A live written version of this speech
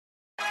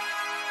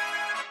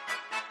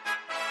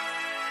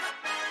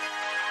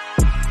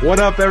What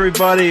up,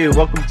 everybody?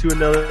 Welcome to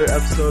another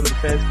episode of the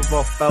Fantasy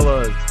Football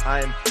Fellas.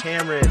 I am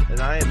Cameron, and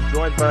I am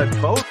joined by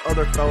both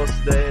other fellas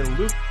today,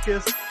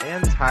 Lucas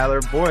and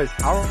Tyler. Boys,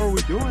 how are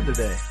we doing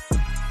today?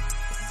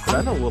 It's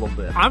been a little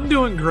bit. I'm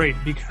doing great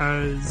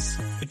because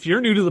if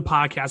you're new to the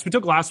podcast, we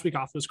took last week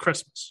off. It was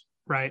Christmas,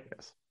 right?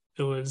 Yes.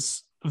 It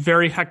was a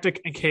very hectic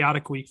and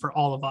chaotic week for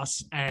all of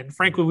us. And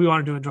frankly, we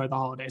wanted to enjoy the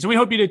holidays, and we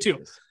hope you did too.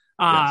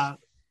 Yes.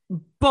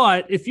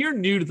 But if you're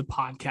new to the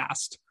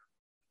podcast,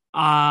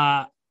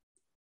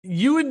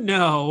 you would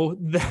know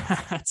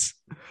that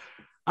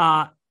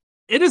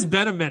it has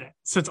been a minute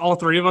since all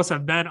three of us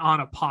have been on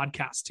a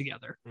podcast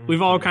together. Mm-hmm.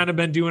 We've all kind of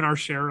been doing our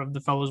share of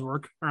the fellows'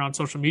 work around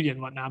social media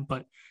and whatnot.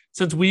 But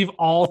since we've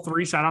all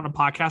three sat on a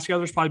podcast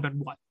together, it's probably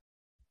been,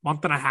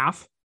 month and a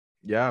half?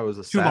 Yeah, it was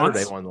a 2 Saturday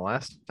months. one the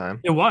last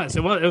time. It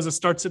was a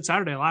Start Sit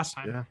Saturday last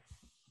time. Yeah.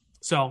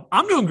 So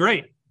I'm doing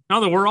great.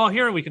 Now that we're all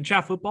here and we can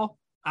chat football,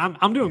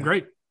 I'm doing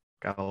great.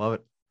 Gotta love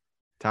it.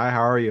 Ty,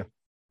 how are you?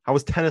 How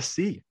was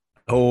Tennessee?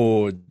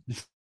 Oh,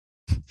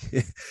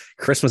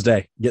 Christmas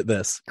Day. Get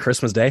this.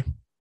 Christmas Day,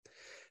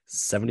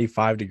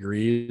 75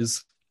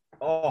 degrees.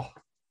 Oh,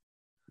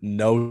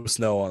 no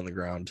snow on the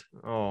ground.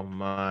 oh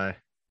my.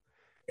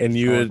 And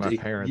my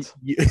parents.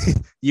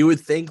 You would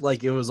think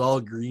like it was all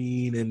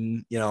green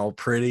and,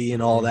 pretty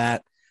and all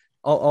that.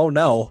 Oh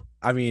no.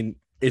 I mean,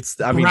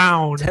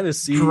 brown,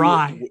 Tennessee,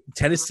 dry.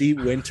 Tennessee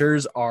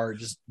winters are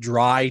just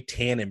dry,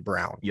 tan, and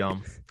brown.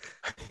 Yum.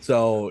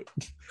 So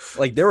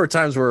like there were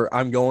times where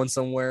I'm going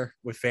somewhere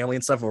with family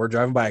and stuff and we're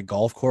driving by a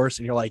golf course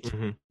and you're like,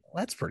 well,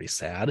 that's pretty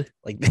sad.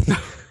 Like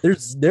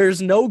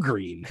there's no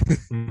green.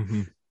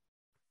 Mm-hmm.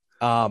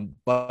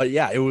 But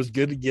yeah, it was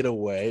good to get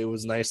away. It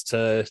was nice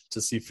to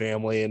see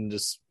family and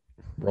just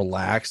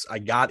relax. I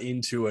got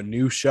into a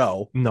new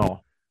show.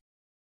 No.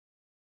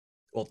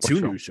 Well, two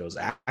new shows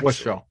actually. What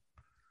show?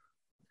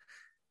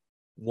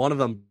 One of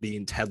them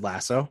being Ted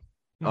Lasso.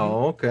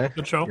 Oh, okay.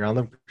 Good show. You're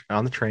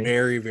on the train.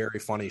 Very, very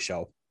funny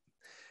show.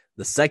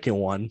 The second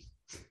one,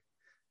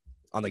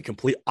 on the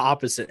complete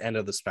opposite end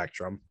of the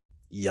spectrum,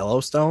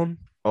 Yellowstone.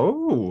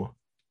 Oh,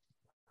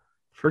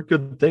 for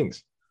good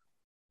things.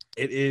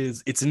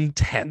 It's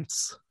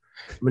intense.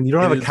 I mean, you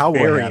don't have a cowboy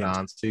very hat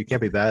on, so you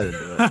can't be that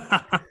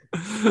into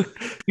it.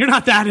 You're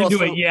not that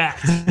into it yet.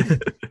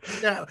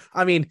 Yeah,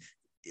 I mean,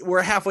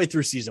 we're halfway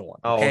through season 1.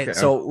 Oh, okay.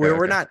 So we're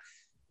okay. not,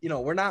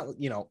 we're not,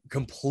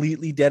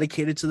 completely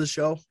dedicated to the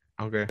show.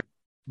 Okay.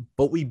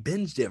 But we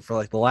binged it for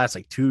like the last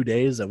 2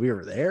 days that we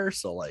were there.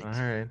 So like, All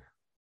right.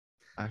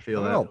 I feel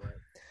I that. don't know.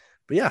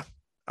 But yeah,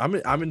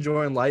 I'm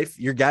enjoying life.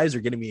 Your guys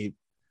are getting me.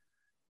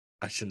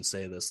 I shouldn't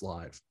say this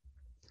live.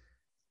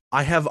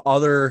 I have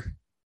other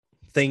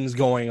things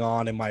going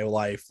on in my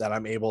life that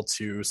I'm able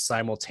to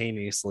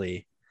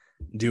simultaneously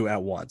do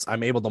at once.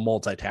 I'm able to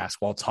multitask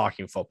while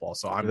talking football.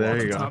 So I'm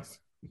There you go. tough.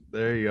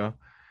 There you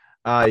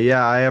go.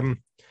 Yeah, I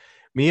am.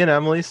 Me and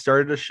Emily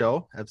started a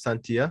show at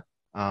Sentia.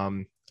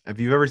 Have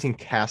you ever seen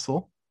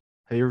Castle?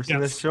 Have you ever seen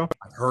this show?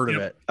 I've heard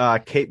of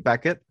it. Kate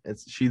Beckett.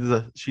 She's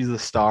the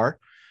star.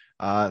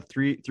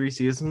 Three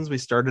seasons. We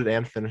started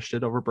and finished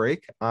it over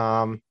break.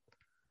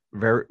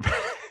 Very.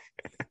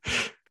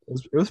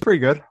 It was pretty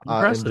good.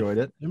 I enjoyed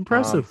it.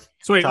 Impressive.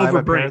 So wait, Time over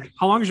my break. parents-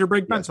 How long has your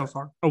break been so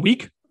far? A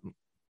week?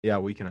 Yeah,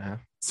 a week and a half.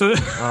 So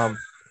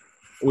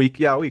Week.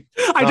 Yeah, a week.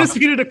 I just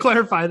needed to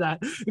clarify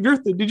that.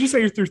 Did you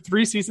say you're through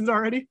 3 seasons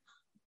already?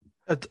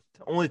 It's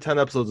only 10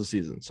 episodes a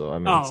season, so I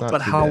mean, Oh, it's not But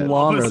too how bad.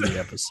 long are the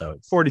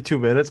episodes? 42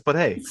 minutes, but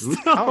hey, who's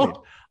counting?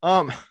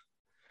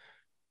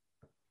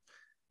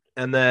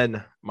 And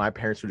then my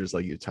parents were just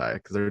like you, Ty,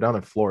 because they're down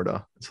in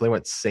Florida, so they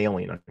went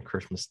sailing on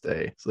Christmas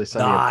Day. So they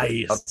sent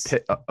me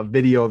a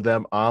video of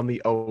them on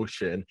the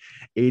ocean,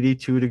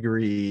 82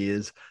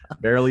 degrees,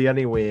 barely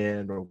any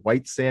wind,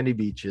 white sandy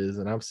beaches,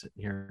 and I'm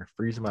sitting here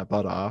freezing my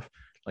butt off.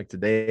 Like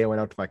today, I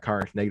went out to my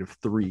car, it's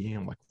 -3.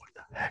 I'm like, what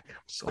the heck? I'm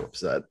so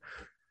upset.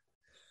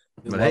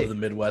 You But love hey. the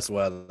Midwest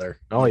weather.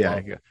 Oh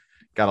yeah,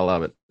 gotta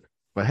love it.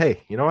 But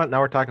hey, you know what? Now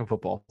we're talking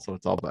football, so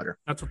it's all better.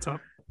 That's what's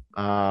up.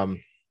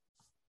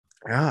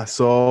 Yeah.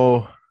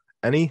 So,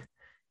 any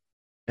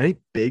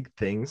big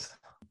things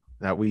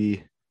that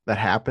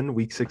happened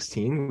week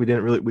 16? We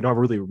don't have a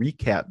really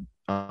recap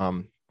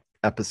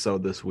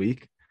episode this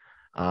week.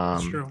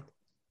 That's true.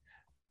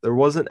 There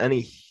wasn't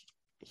any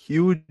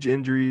huge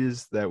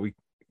injuries that we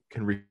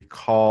can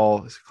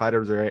recall. Clyde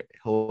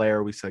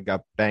Edwards-Helaire, we said,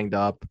 got banged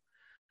up.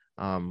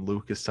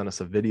 Lucas sent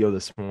us a video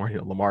this morning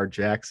of Lamar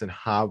Jackson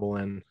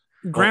hobbling.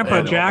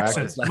 Grandpa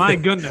Jackson. My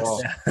goodness.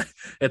 Oh.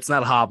 It's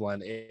not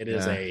hobbling. It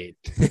is It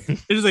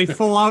is a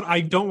full out,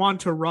 I don't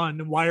want to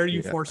run. Why are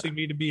you forcing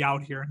me to be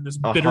out here in this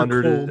bitter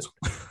 100 cold?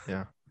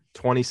 Yeah.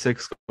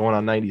 26 going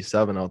on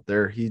 97 out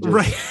there. He just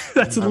Right.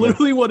 That's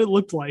literally what it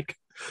looked like.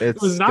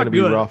 It's was not going to be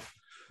good. rough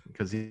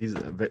because he's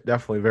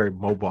definitely a very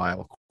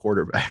mobile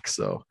quarterback.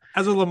 So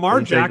As a Lamar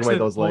Didn't take away Jackson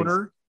those legs.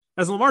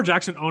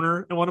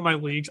 owner in one of my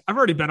leagues, I've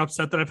already been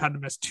upset that I've had to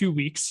miss 2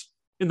 weeks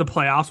in the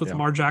playoffs with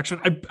Lamar Jackson.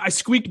 I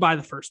squeaked by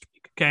the first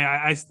week. Okay.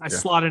 I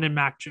slotted in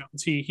Mac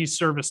Jones. He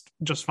serviced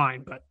just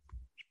fine, but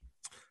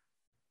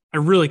I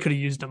really could have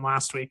used him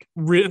last week.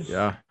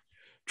 Yeah.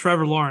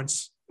 Trevor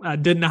Lawrence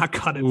did not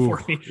cut it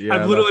for me. Yeah,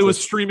 I literally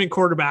was streaming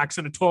quarterbacks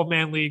in a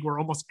 12-man league where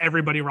almost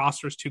everybody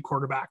rosters 2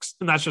 quarterbacks,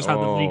 and that's just how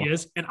the league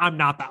is. And I'm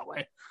not that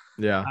way.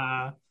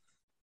 Yeah.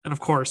 And of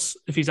course,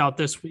 if he's out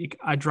this week,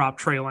 I dropped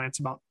Trey Lance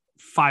about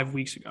 5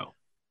 weeks ago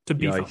to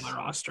beef up my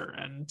roster.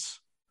 And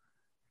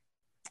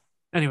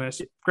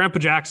anyways, Grandpa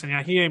Jackson,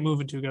 yeah, he ain't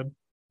moving too good.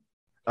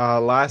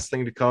 Last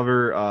thing to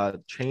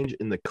cover, change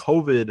in the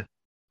COVID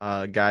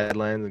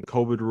guidelines and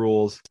COVID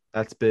rules.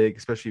 That's big,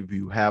 especially if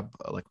you have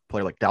like a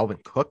player like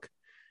Dalvin Cook,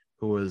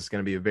 who was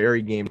going to be a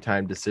very game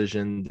time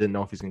decision. Didn't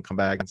know if he's going to come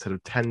back instead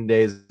of 10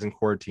 days in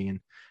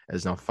quarantine,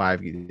 as now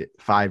 5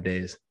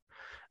 days.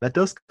 That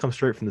does come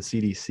straight from the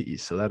CDC,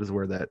 so that is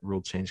where that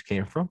rule change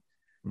came from.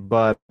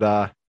 But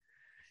that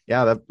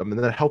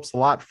helps a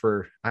lot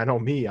for, I know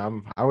me.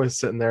 I was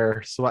sitting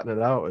there sweating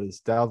it out.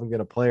 Is Dalvin going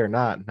to play or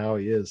not? And now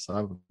he is. So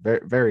I'm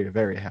very, very,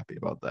 very happy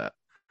about that.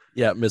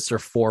 Yeah,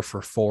 Mr. 4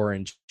 for 4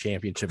 in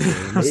championship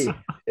games. Hey,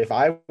 if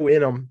I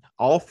win them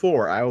all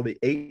 4, I will be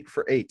 8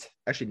 for 8.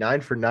 Actually, 9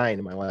 for 9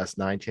 in my last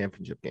 9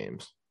 championship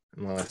games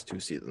in the last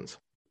 3 seasons.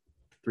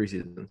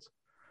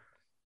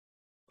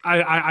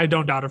 I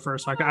don't doubt it for a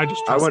second.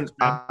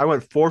 I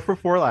went 4 for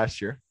 4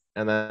 last year,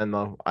 and then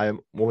I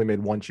only made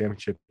 1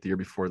 championship the year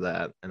before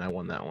that, and I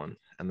won that one.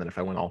 And then if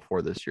I win all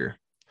 4 this year,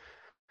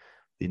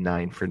 the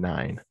 9 for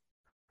 9.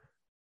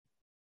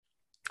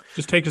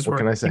 Just take his word.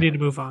 Can I say? We need to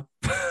move on.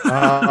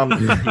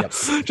 Yep.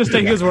 Just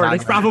take his word.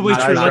 It's probably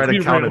true. I'm not trying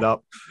to count it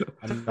up.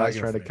 I'm not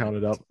trying to count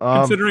it up.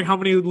 Considering how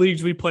many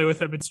leagues we play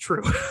with him, it's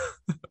true.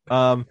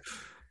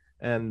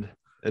 And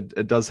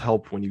it does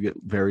help when you get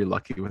very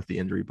lucky with the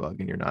injury bug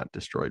and you're not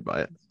destroyed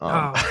by it.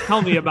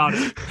 Tell me about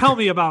it. Tell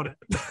me about it.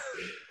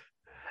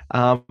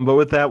 But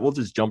with that, we'll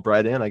just jump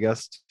right in, I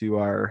guess, to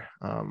our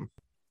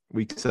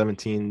week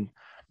 17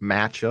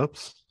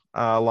 matchups.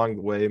 Along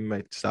the way, we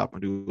might stop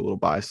and do a little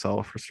buy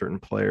sell for certain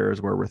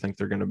players where we think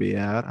they're going to be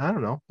at. I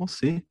don't know. We'll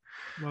see.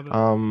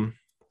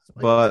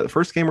 But the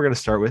first game we're going to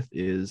start with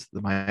is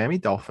the Miami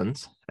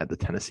Dolphins at the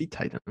Tennessee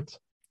Titans.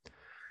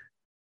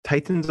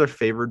 Titans are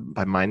favored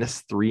by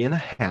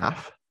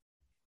 -3.5.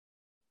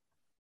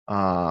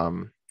 I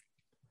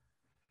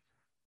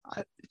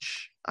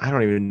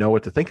don't even know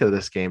what to think of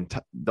this game.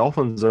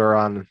 Dolphins are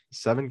on a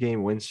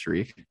 7-game win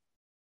streak.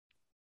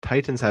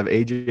 Titans have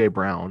A.J.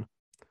 Brown,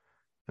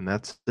 and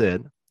that's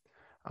it.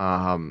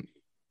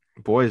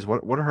 Boys,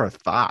 what are our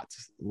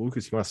thoughts?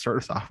 Lucas, you want to start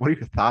us off? What are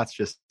your thoughts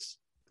just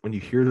when you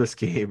hear this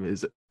game?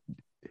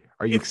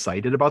 Are you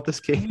excited about this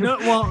game? No,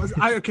 well, so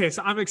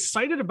I'm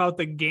excited about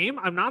the game.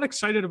 I'm not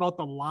excited about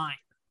the line.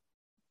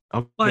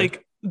 Okay.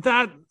 Like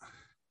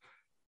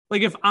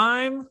if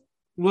I'm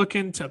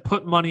looking to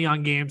put money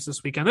on games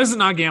this weekend, this is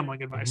not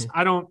gambling advice. Mm-hmm.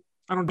 I don't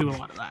do a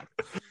lot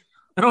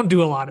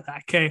of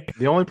that. Okay.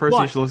 The only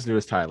person you should listen to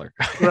is Tyler.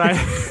 Right.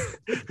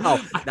 No,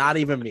 not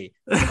even me.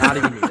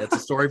 That's a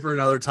story for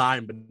another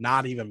time, but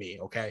not even me.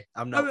 Okay.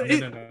 I'm not.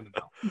 No.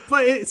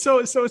 But so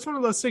it's one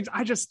of those things.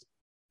 I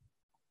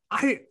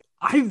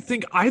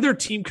think either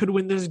team could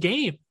win this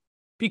game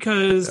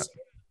because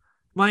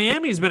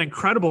Miami's been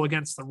incredible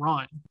against the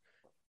run.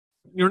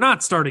 You're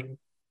not starting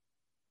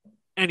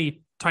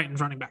any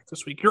Titans running back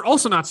this week. You're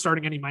also not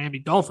starting any Miami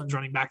Dolphins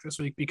running back this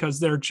week because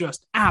they're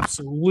just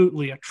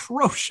absolutely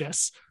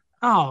atrocious.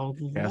 Oh,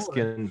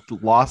 Gaskin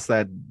lost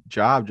that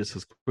job just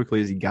as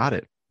quickly as he got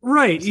it.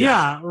 Right.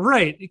 Yeah.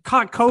 Right. He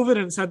caught COVID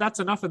and said, that's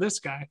enough of this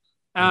guy.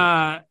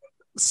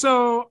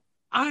 So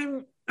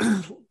I'm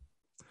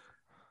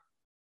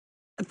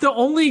the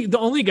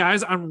only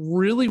guys I'm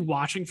really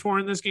watching for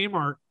in this game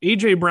are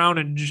AJ Brown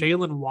and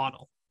Jalen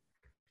Waddle.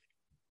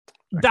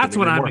 That's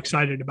what I'm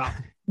excited about.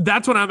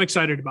 That's what I'm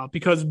excited about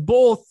because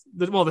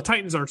the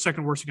Titans are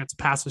second worst against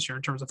the pass this year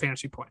in terms of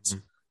fantasy points.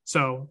 Mm.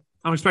 So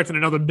I'm expecting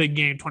another big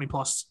game, 20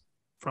 plus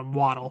from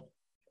Waddle.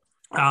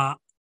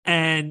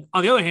 And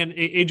on the other hand,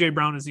 AJ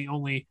Brown is the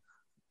only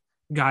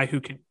guy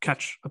who can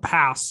catch a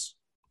pass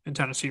in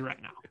Tennessee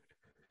right now.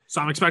 So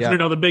I'm expecting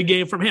another big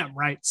game from him,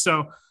 right?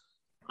 So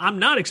I'm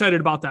not excited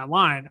about that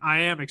line.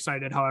 I am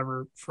excited,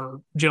 however,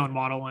 for Jalen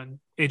Waddle and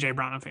AJ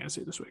Brown in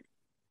fantasy this week.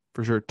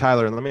 For sure.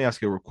 Tyler, let me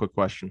ask you a real quick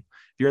question.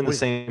 If you're in the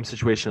same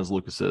situation as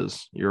Lucas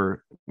is,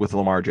 you're with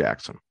Lamar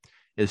Jackson.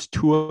 Is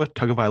Tua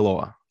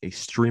Tagovailoa a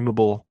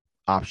streamable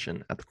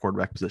option at the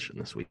quarterback position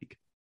this week?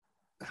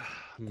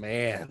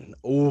 Man.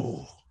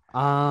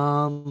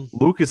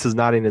 Lucas is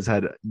nodding his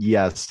head.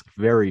 Yes.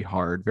 Very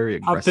hard. Very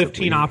aggressive. Top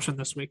 15 option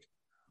this week.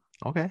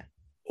 Okay.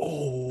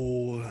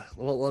 Oh,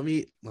 well, let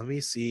me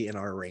see in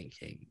our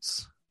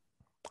rankings.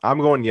 I'm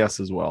going yes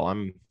as well.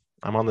 I'm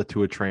on the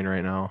Tua train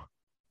right now.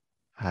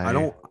 I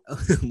don't,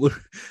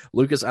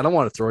 Lucas. I don't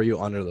want to throw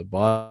you under the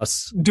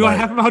bus. Do I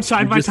have him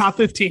outside my top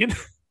 15?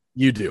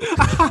 You do.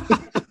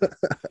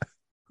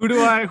 Who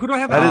do I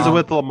have? That is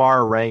with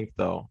Lamar ranked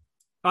though.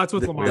 That's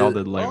with Lamar. We all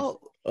did link.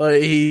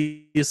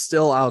 He's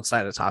still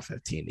outside of top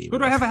 15. Even who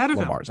do I have ahead of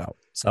Lamar's him? out.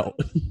 So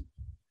who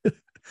do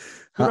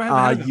I have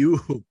ahead of him?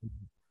 You.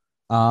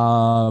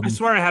 I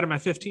swear I had him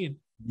at 15.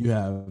 You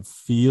have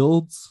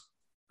Fields.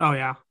 Oh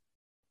yeah.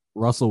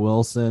 Russell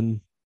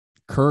Wilson,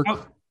 Kirk,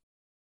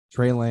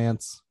 Trey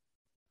Lance.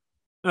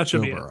 That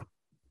should be it.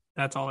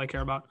 That's all I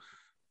care about.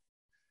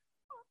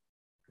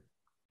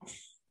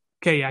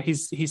 Okay, yeah,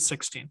 he's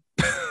 16.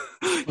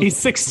 He's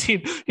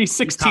 16. He's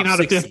 16 out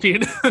of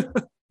 15.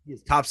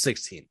 He's top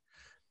 16.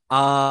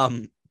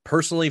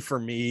 Personally, for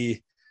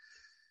me,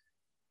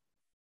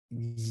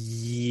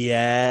 yes.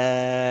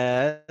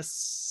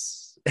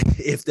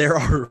 If there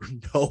are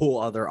no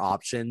other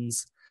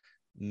options,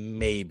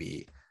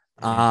 maybe.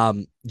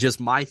 Just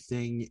my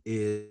thing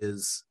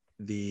is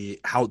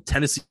how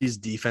Tennessee's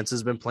defense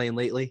has been playing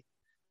lately.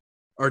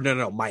 Or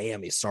no,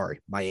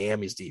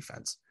 Miami's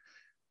defense.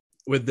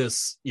 With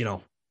this,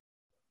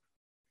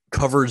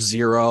 cover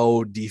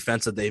zero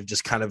defense that they've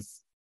just kind of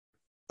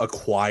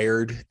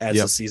acquired as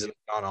the season has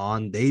gone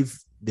on, they've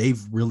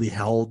really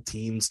held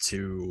teams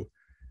to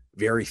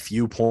very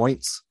few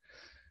points.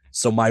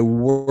 So my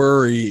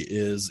worry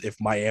is if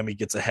Miami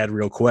gets ahead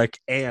real quick,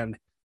 and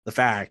the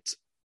fact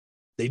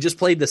they just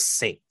played the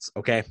Saints,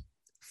 okay?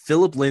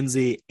 Phillip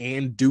Lindsay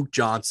and Duke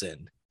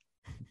Johnson,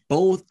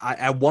 both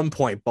at one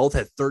point, both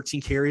had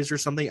 13 carries or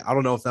something. I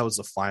don't know if that was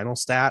the final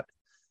stat,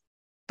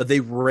 but they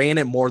ran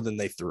it more than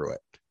they threw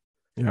it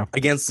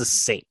against the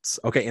Saints.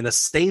 Okay. And the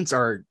Saints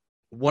are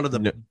one of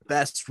the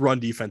best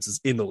run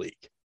defenses in the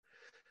league.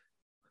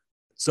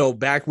 So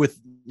back with,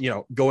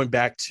 going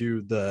back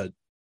to the,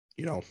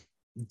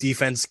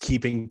 defense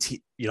keeping,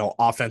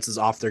 offenses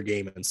off their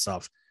game and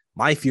stuff.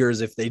 My fear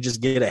is if they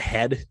just get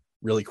ahead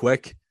really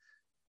quick,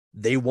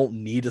 they won't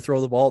need to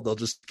throw the ball. They'll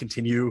just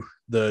continue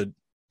the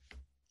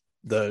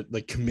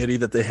committee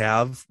that they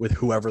have with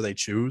whoever they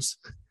choose.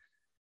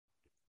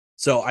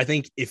 So I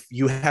think if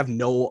you have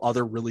no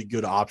other really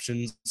good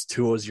options,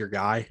 Tua is your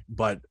guy.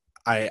 But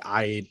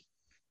I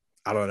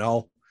don't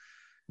know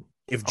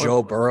if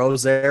Joe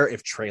Burrow's there,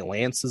 if Trey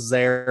Lance is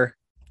there,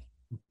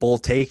 bull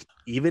take.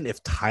 Even if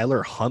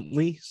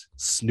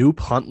Snoop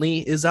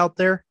Huntley is out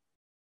there,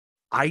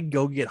 I'd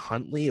go get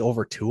Huntley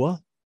over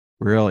Tua.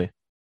 Really?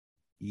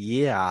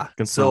 Yeah.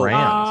 So Rams.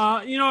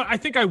 I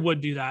think I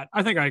would do that.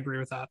 I think I agree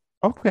with that.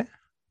 Okay.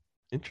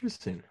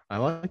 Interesting. I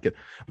like it.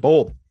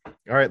 Bold. All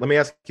right. Let me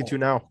ask you two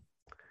now.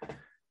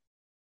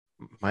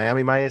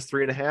 Miami minus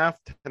 3.5.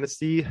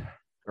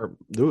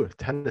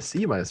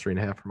 Tennessee minus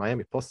 3.5 for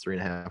Miami plus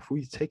 3.5. Who are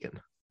you taking?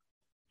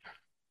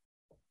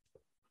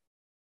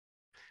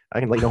 I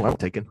can let you know what I'm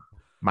taking.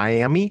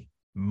 Miami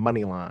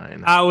money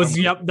line.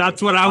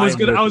 That's what I was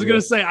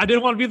gonna say. I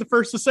didn't want to be the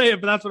first to say it,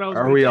 but that's what I was.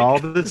 Are we all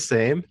the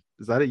same?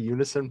 Is that a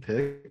unison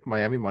pick?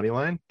 Miami money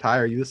line. Ty,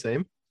 are you the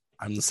same?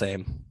 I'm the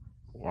same.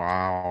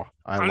 Wow,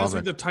 I love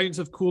it. The Titans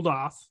have cooled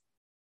off.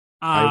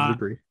 I would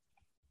agree.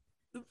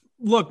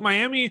 Look,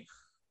 Miami.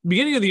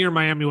 Beginning of the year,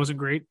 Miami wasn't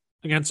great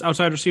against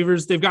outside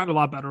receivers. They've gotten a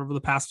lot better over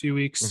the past few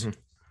weeks. Mm-hmm.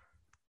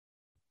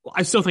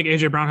 I still think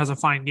AJ Brown has a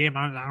fine game.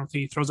 I don't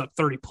think he throws up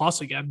 30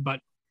 plus again, but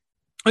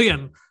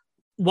again,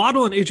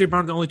 Waddle and AJ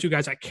Brown are the only two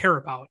guys I care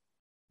about.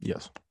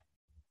 Yes.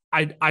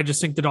 I just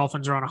think the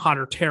Dolphins are on a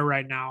hotter tear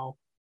right now.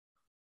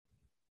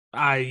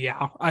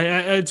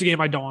 It's a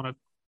game I don't want to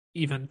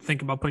even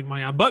think about putting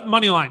money on, but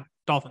money line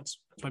Dolphins.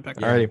 That's my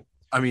pick. All right.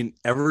 I mean,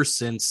 ever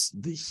since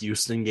the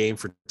Houston game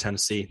for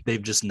Tennessee,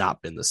 they've just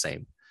not been the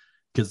same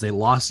because they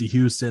lost to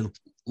Houston,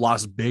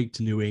 lost big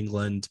to New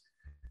England.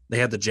 They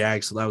had the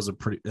Jags, so that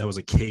was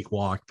a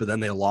cakewalk. But then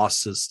they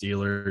lost to the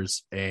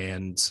Steelers,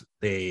 and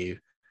they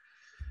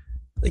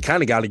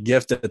kind of got a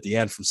gift at the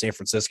end from San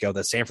Francisco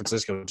that San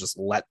Francisco just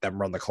let them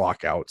run the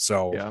clock out.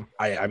 So yeah.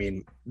 I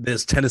mean,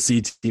 this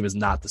Tennessee team is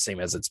not the same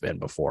as it's been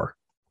before.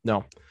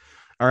 No.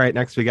 All right,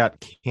 next we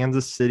got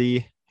Kansas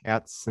City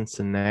at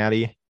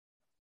Cincinnati.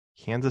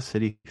 Kansas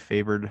City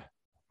favored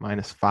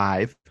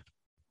 -5, which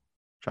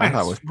I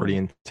thought was pretty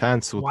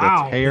intense with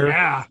the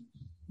tear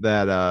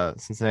that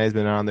Cincinnati's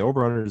been on. The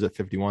over-under is at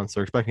 51, so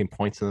they're expecting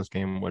points in this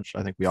game, which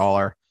I think we all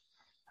are.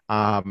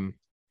 Let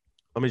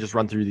me just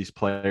run through these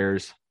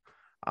players.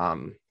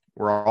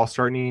 We're all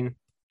starting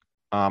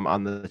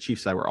on the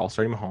Chiefs side. We're all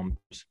starting Mahomes.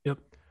 Yep.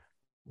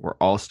 We're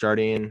all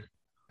starting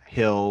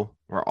Hill.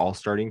 We're all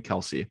starting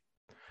Kelsey.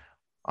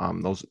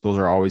 Those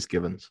are always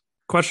givens.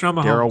 Question on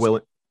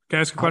Mahomes. Can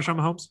I ask a question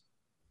on Mahomes?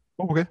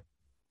 Oh, okay.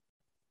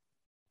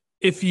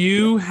 If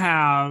you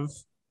have,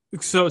 you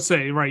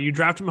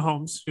drafted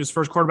Mahomes, he was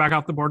first quarterback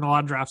off the board in a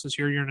lot of drafts this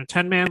year. You're in a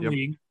 10-man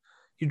league.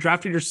 You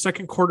drafted your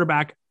second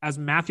quarterback as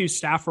Matthew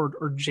Stafford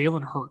or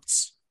Jalen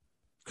Hurts.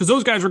 Because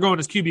those guys were going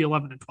as QB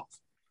 11 and 12.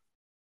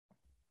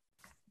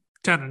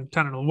 10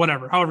 and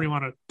whatever, however you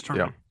want to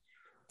determine. Yeah.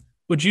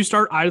 Would you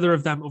start either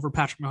of them over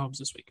Patrick Mahomes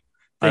this week?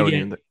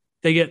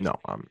 They get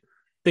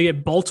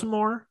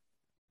Baltimore.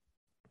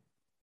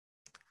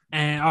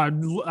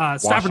 And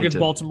Stafford gets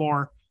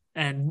Baltimore,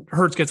 and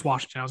Hurts gets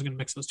Washington. I was going to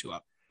mix those two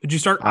up. Would you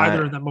start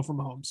either of them over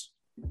Mahomes?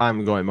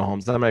 I'm going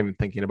Mahomes. I'm not even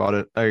thinking about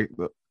it.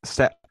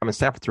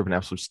 Stafford threw an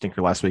absolute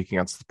stinker last week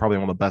against probably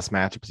one of the best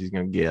matchups he's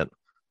going to get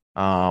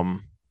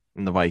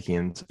in the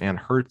Vikings. And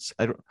Hurts,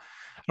 I don't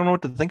know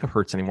what to think of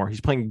Hurts anymore. He's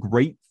playing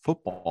great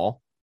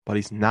football, but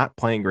he's not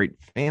playing great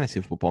fantasy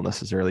football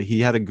necessarily.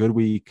 He had a good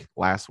week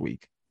last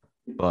week.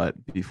 but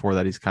before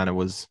that, he's kind of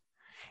was,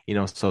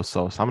 so.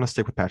 So I'm gonna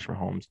stick with Patrick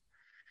Mahomes.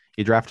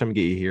 You draft him,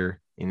 get you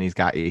here, and he's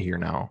got you here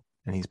now,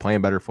 and he's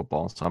playing better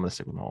football. So I'm gonna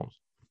stick with Mahomes.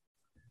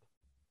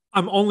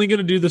 I'm only going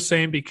to do the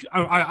same because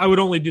I would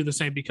only do the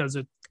same because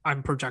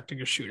I'm projecting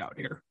a shootout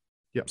here.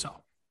 Yep. So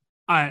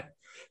I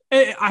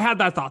had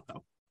that thought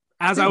though.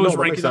 As I was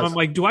ranking them, I'm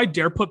like, do I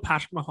dare put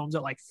Patrick Mahomes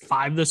at like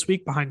 5 this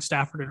week behind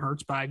Stafford and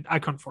Hurts? But I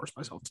couldn't force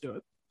myself to do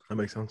it. That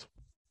makes sense.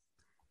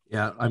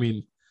 Yeah, I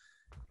mean,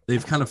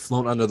 they've kind of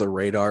flown under the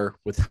radar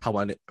with how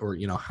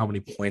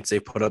many points they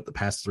put up the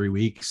past 3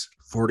 weeks: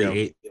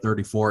 48,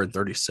 34, and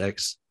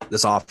 36.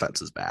 This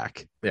offense is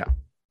back. Yeah.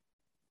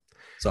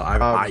 So I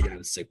got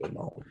to stick with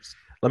Mahomes.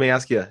 Let me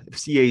ask you: if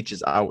CH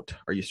is out,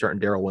 are you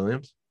starting Darrell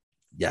Williams?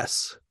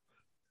 Yes.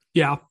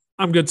 Yeah,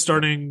 I'm good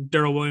starting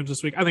Darrell Williams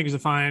this week. I think he's a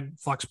fine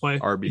flex play.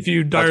 RB. If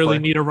you direly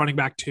need a running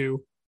back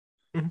too,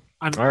 mm-hmm.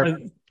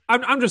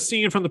 I'm just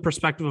seeing it from the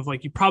perspective of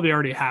like you probably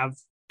already have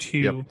 2.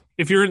 Yep.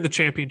 If you're in the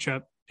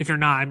championship, if you're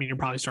not, I mean you're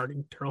probably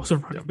starting Darrell as a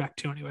running back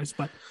too, anyways.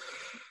 But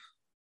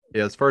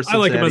yeah, as far as I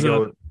like him as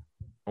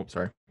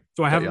sorry.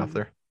 Do I have him off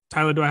there?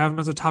 Tyler, do I have him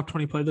as a top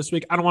 20 play this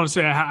week? I don't want to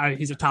say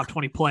he's a top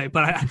 20 play,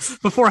 but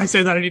before I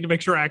say that, I need to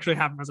make sure I actually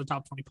have him as a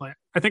top 20 play.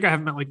 I think I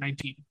have him at like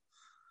 19. If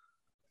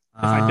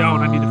I don't,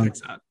 I need to fix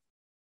that.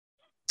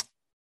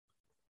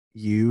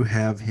 You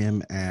have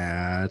him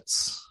at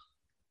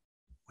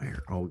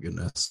where? Oh,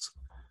 goodness.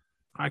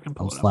 I can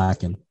pull it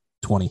slacking.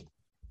 20.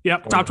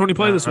 Yep, top 20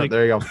 play this week.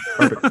 There you go.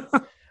 Perfect.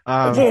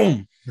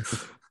 Boom.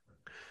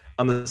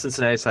 On the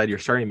Cincinnati side, you're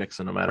starting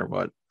Mixon no matter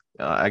what.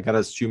 I gotta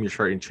assume you're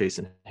starting Chase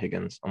and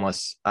Higgins,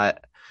 unless I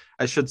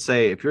should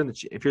say if you're in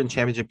the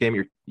championship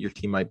game, your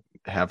team might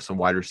have some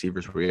wide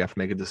receivers where you have to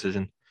make a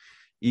decision.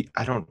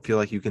 I don't feel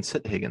like you can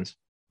sit Higgins.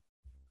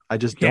 I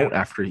just don't.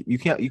 After you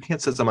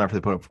can't sit someone after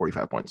they put up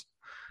 45 points.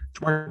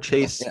 Ja'Marr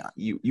Chase,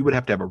 you would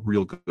have to have a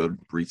real good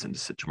reason to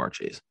sit Ja'Marr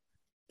Chase.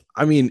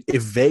 I mean,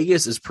 if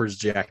Vegas is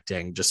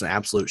projecting just an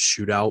absolute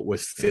shootout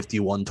with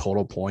 51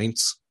 total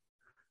points,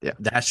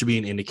 that should be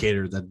an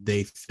indicator that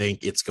they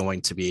think it's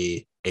going to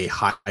be a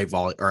high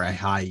volume or a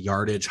high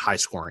yardage, high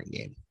scoring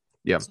game.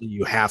 Yeah. So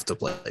you have to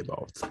play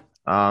both.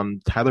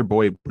 Tyler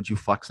Boyd, would you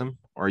flex him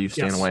or are you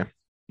staying away?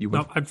 You would?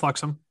 Nope, I'd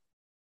flex him.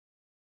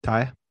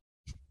 Ty?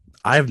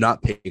 I have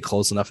not paid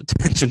close enough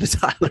attention to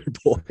Tyler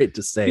Boyd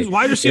to say he's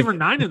wide receiver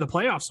 9 in the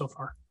playoffs so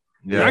far.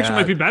 Yeah, he actually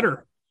might be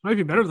better. Might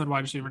be better than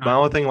wide receiver 9. My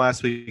only thing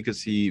last week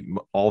because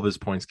all of his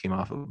points came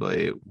off of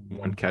a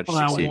one catch,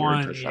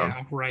 68-yard touchdown.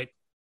 Yeah, right.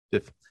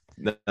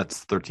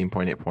 That's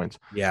 13.8 points.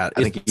 Yeah,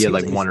 I think he had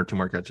like 1 or 2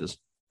 more catches.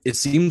 It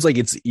seems like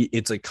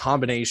it's a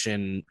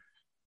combination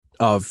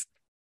of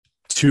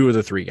 2 of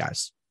the 3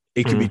 guys.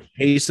 It could be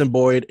Chase and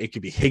Boyd. It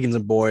could be Higgins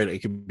and Boyd. It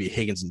could be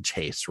Higgins and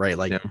Chase, right?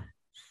 Like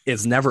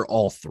it's never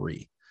all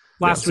 3.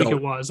 Last week it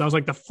was. That was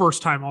like the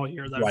first time all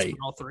year that it's been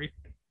all 3.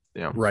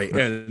 Yeah, right.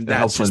 And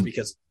that's just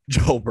because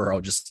Joe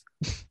Burrow just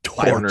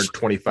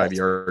 525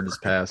 yards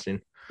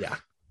passing. Yeah.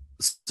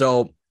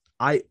 So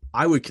I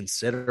would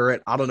consider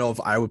it. I don't know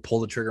if I would pull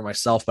the trigger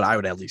myself, but I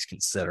would at least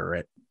consider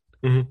it.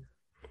 Mm-hmm.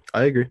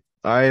 I agree.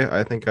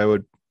 I think I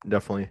would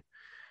definitely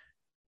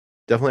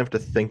have to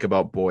think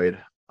about Boyd.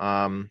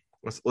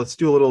 Let's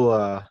do a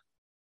little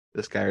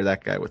this guy or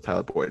that guy with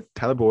Tyler Boyd.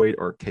 Tyler Boyd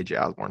or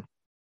KJ Osborne?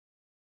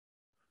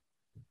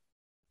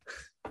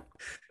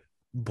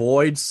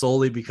 Boyd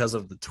solely because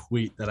of the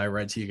tweet that I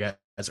read to you guys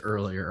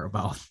earlier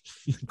about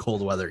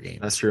cold weather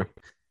games. That's true.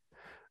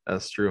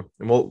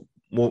 And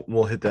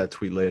we'll hit that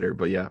tweet later,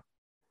 but yeah.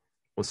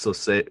 We'll still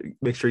say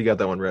make sure you got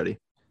that one ready.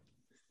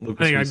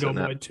 Lucas, I think I'd go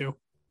Boyd too.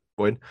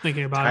 Boyd?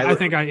 Thinking about Tyler, it. I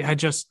think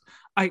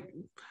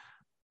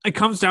it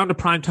comes down to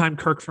primetime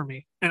Kirk for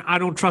me. And I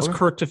don't trust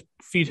Kirk to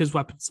feed his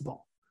weapons the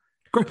ball.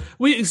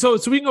 So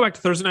we can go back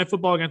to Thursday Night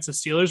Football against the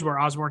Steelers where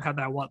Osborne had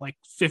that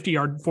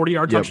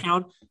 40-yard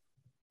touchdown.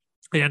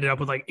 They ended up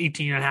with like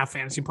 18 and a half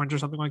fantasy points or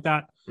something like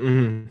that.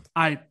 Mm-hmm.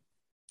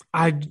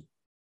 I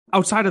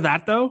outside of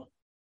that though,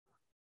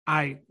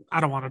 I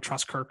don't want to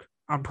trust Kirk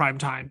on prime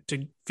time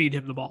to feed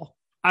him the ball.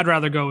 I'd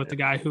rather go with the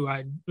guy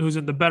who's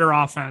in the better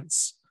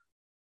offense.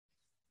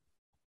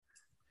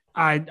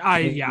 I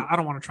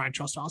don't want to try and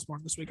trust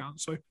Osborne this week,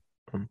 honestly.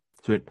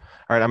 Sweet.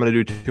 All right, I'm going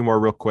to do 2 more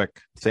real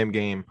quick. Same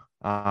game.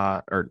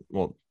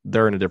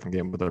 They're in a different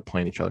game, but they're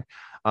playing each other.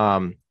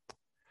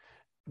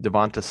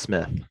 Devonta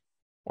Smith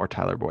or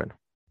Tyler Boyd.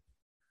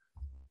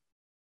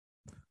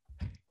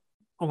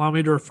 Allow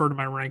me to refer to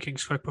my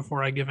rankings quick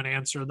before I give an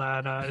answer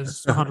that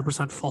is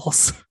 100%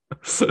 false.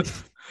 Because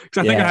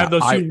I think I have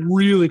those 2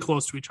 really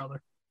close to each other.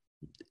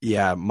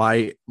 Yeah,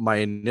 my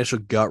initial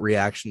gut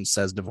reaction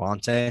says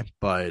Devontae,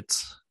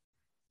 but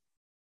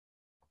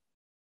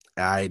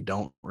I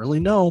don't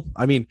really know.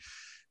 I mean,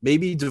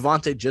 maybe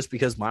Devontae just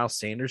because Miles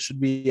Sanders should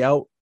be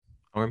out.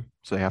 Okay,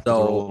 so they have to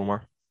throw a little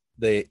more.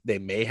 They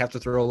may have to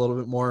throw a little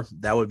bit more.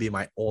 That would be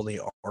my only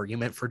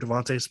argument for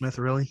Devontae Smith,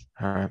 really.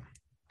 All right.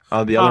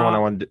 The other one I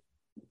wanted to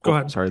go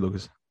ahead. Sorry,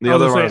 Lucas. The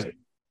other one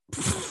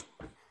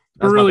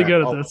we're really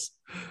good at this.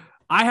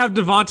 I have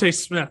Devontae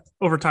Smith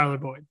over Tyler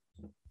Boyd.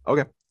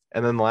 Okay.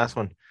 And then the last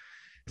one,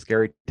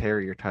 Scary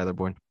Terry or Tyler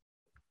Boyd.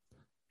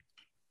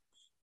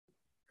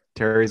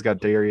 Terry's got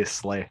Darius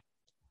Slay.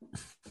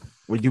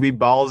 Would you be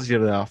ballsy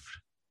enough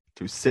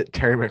to sit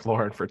Terry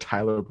McLaurin for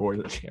Tyler Boyd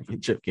in the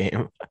championship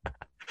game?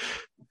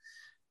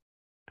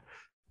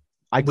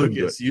 I couldn't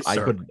do it. I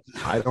couldn't.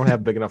 I don't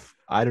have big enough.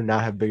 I do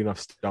not have big enough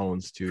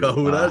stones to.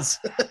 Who does?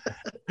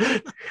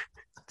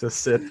 To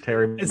sit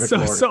Terry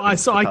McLaurin.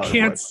 So I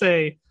can't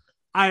say.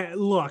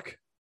 Look.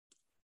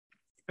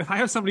 If I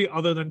have somebody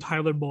other than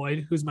Tyler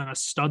Boyd who's been a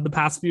stud the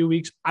past few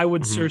weeks, I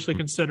would seriously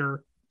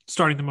consider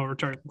starting them over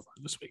Terry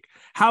McLaurin this week.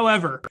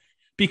 However,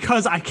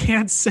 because I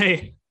can't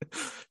say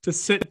to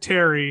sit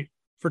Terry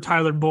for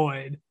Tyler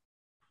Boyd,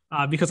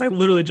 because I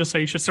literally just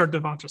say you should start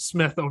Devonta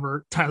Smith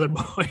over Tyler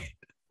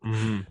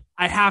Boyd.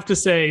 I have to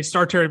say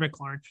start Terry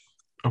McLaurin.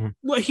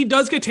 Well, he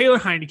does get Taylor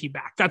Heinicke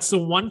back. That's the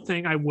one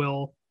thing I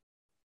will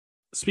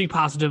speak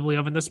positively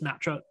of in this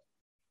matchup.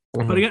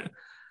 But again,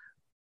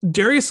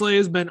 Darius Slay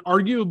has been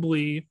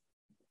arguably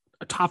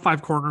a top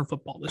 5 corner in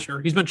football this year.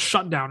 He's been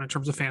shut down in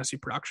terms of fantasy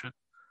production.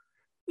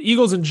 The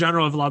Eagles in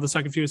general have allowed the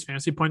second fewest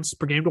fantasy points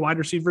per game to wide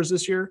receivers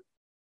this year.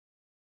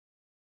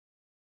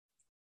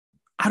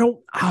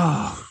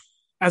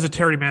 As a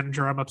Terry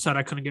manager, I'm upset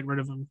I couldn't get rid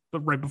of him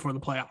right before the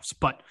playoffs.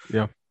 But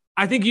yeah,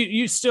 I think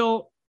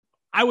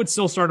I would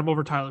still start him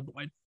over Tyler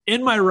Boyd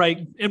in my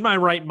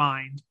right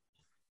mind,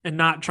 and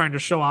not trying to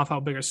show off how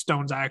big of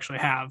stones I actually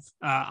have.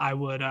 I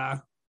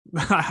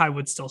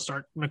would still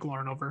start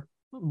McLaurin over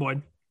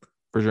Boyd.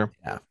 For sure.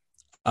 Yeah.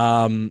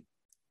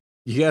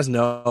 You guys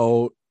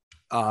know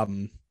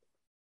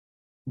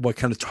what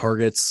kind of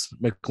targets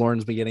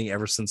McLaurin's been getting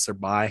ever since their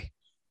bye?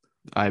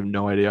 I have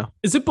no idea.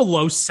 Is it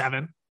below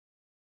 7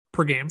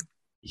 per game?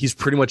 He's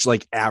pretty much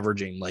like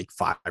averaging like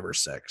 5 or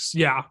 6.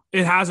 Yeah,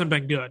 it hasn't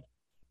been good.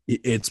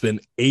 It's been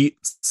 8,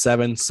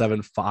 7,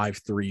 7,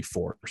 5, 3,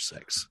 4,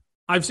 6.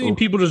 I've seen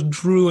people just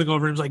drooling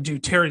over him. It's like,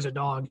 dude, Terry's a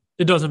dog.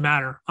 It doesn't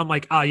matter. I'm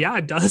like, yeah,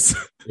 it does.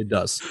 It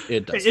does.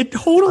 It does. It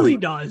totally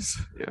does.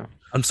 Yeah.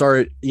 I'm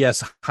sorry.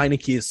 Yes,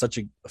 Heinicke is such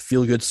a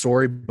feel-good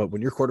story, but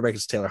when your quarterback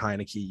is Taylor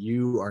Heinicke,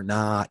 you are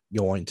not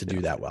going to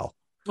do that well.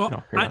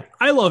 Well,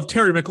 I love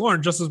Terry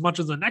McLaurin just as much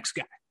as the next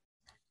guy.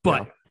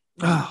 But,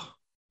 anyway.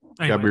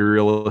 Gotta be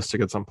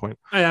realistic at some point.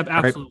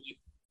 Absolutely.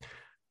 Right.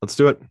 Let's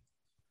do it.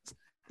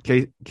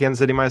 Kansas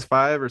City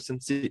 -5 or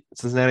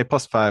Cincinnati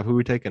 +5? Who are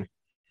we taking?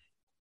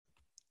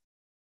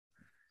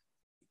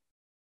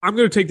 I'm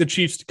going to take the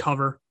Chiefs to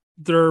cover.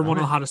 They're one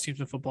of the hottest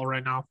teams in football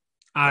right now.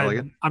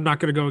 I'm not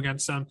going to go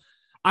against them.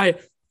 I'm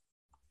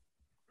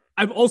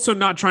also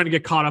not trying to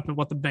get caught up in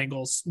what the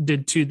Bengals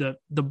did to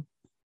the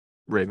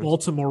Ravens.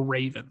 Baltimore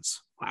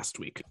Ravens last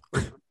week.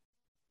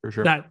 For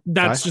sure.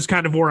 That's just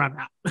kind of where I'm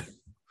at.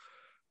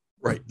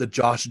 Right. The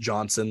Josh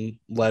Johnson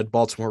led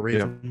Baltimore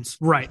Ravens.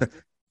 Yeah. Right.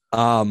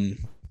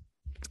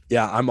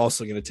 Yeah, I'm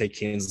also going to take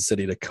Kansas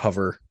City to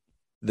cover.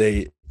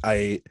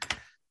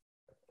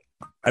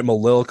 I'm a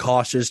little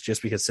cautious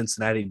just because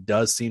Cincinnati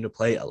does seem to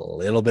play a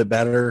little bit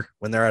better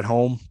when they're at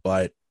home,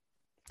 but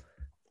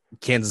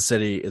Kansas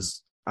City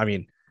is,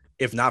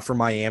 if not for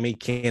Miami,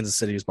 Kansas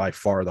City is by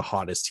far the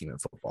hottest team in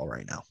football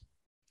right now.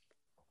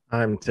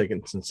 I'm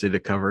taking Cincinnati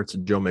to cover. It's a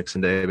Joe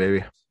Mixon day,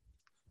 baby.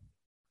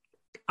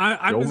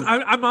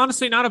 I'm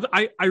honestly not.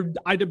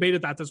 I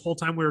debated that this whole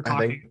time we were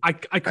talking. I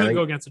couldn't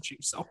go against the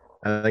Chiefs, so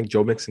I think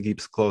Joe Mixon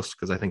keeps close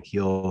because I think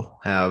he'll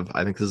have.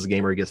 I think this is a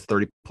game where he gets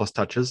 30+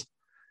 touches.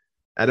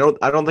 I don't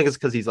think it's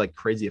because he's like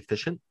crazy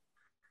efficient.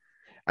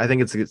 I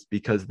think it's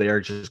because they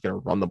are just going to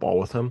run the ball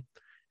with him,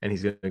 and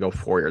he's going to go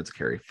 4 yards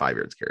carry, 5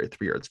 yards carry,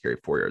 3 yards carry,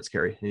 4 yards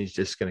carry, and he's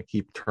just going to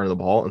keep turning the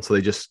ball, and so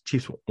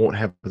Chiefs won't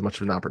have as much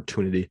of an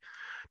opportunity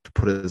to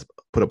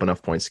put up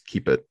enough points to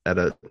keep it at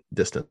a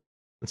distance.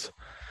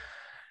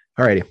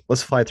 All righty,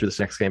 let's fly through this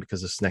next game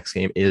because this next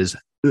game is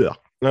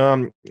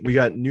we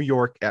got New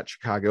York at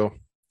Chicago,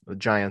 the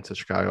Giants at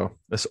Chicago.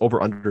 This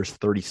over/under is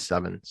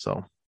 37,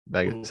 so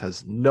Vegas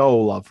has no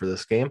love for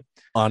this game.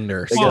 They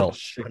got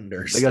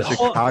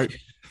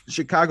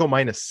Chicago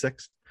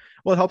 -6.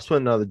 Well, it helps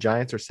when the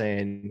Giants are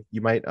saying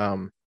you might.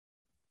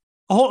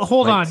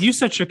 Hold on, you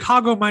said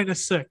Chicago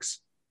 -6.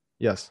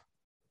 Yes,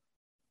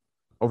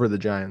 over the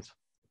Giants.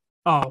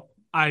 Oh,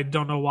 I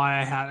don't know why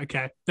I had.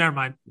 Okay, never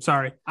mind.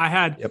 Sorry, I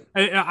had. Yep.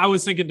 I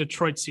was thinking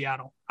Detroit,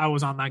 Seattle. I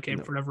was on that game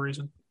for whatever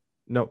reason.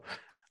 No,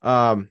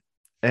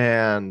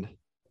 and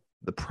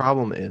the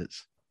problem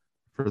is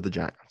for the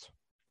Giants.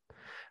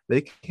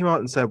 They came out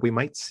and said we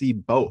might see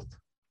both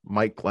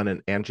Mike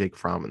Glennon and Jake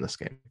Fromm in this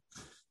game.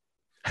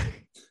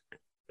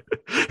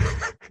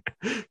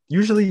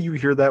 Usually you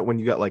hear that when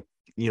you got like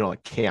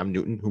Cam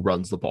Newton who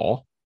runs the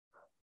ball,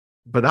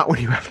 but not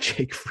when you have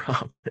Jake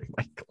Fromm and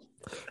Mike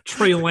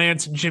Trey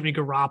Lance and Jimmy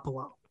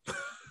Garoppolo.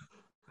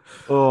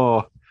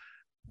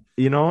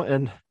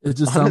 And it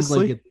just sounds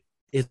like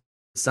it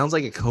sounds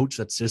like a coach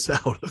that's just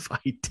out of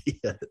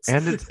ideas.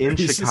 And it's in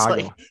Chicago.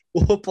 Like,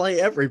 we'll play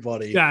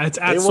everybody. Yeah, it's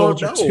at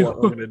Soldier too. What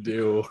we're gonna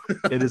do.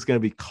 It is going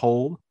to be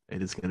cold.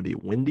 It is going to be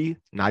windy.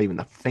 Not even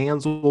the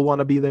fans will want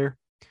to be there.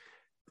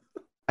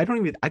 I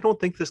don't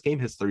think this game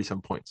hits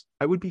 37 points.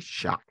 I would be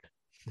shocked.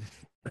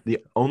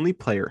 The only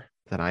player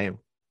that I am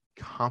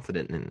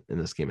confident in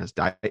this game is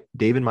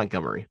David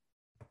Montgomery.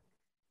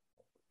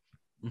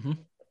 Mm-hmm.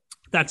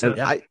 That's and it.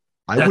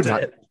 I would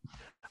not.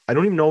 I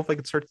don't even know if I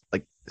could start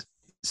like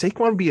Saquon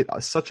would be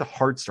such a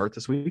hard start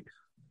this week.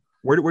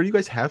 Where do you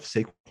guys have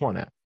Saquon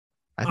at?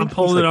 I'm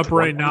pulling it up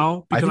right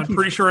now because I'm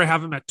pretty sure I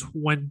have him at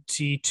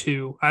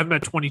 22. I have him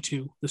at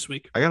 22 this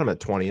week. I got him at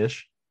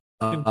 20-ish.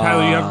 And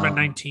Tyler, you have him at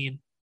 19.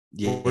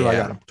 Yeah, what do I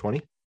got him?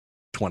 20?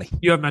 20.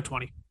 You have him at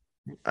 20.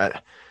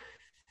 I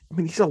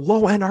mean, he's a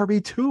low-end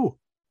RB2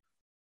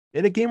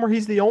 in a game where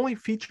he's the only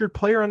featured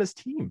player on his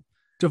team.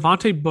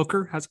 Devontae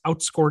Booker has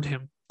outscored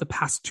him the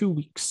past 2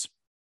 weeks.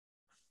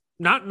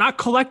 Not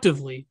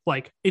collectively,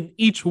 like in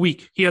each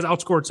week, he has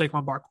outscored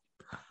Saquon Barkley.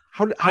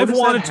 I've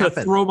wanted to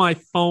throw my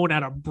phone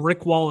at a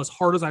brick wall as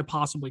hard as I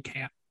possibly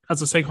can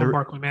as a Saquon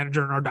Barkley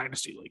manager in our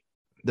Dynasty League.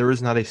 There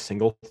is not a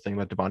single thing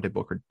that Devontae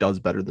Booker does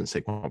better than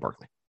Saquon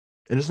Barkley.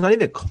 And it's not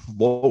even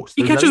close.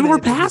 He catches more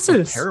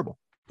passes. Terrible.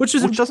 Which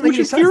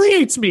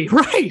infuriates me,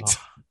 right?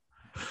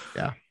 Oh.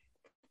 Yeah.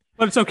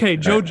 But it's okay.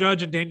 Joe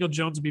Judge and Daniel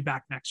Jones will be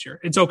back next year.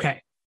 It's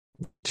okay.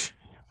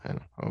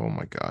 Oh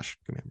my gosh.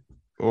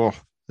 Oh,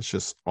 it's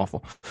just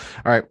awful.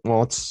 All right.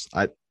 Well,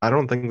 I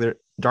don't think that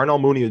Darnell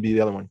Mooney would be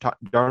the other one.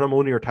 Darnell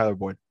Mooney or Tyler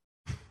Boyd?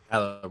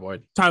 Tyler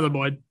Boyd.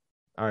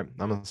 All right.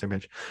 I'm on the same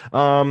page.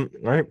 All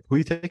right. Who are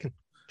you taking?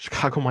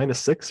 Chicago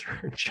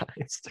 -6 or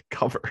Giants to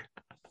cover?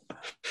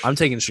 I'm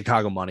taking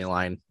Chicago money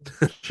line.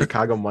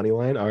 Chicago money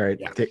line. All right.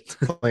 Yeah.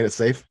 Playing it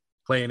safe.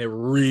 Playing it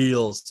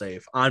real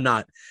safe. I'm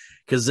not,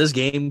 because this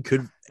game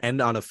could end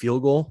on a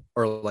field goal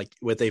or like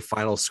with a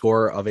final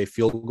score of a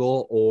field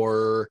goal,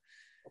 or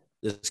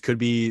this could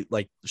be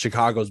like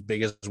Chicago's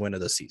biggest win of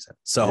the season.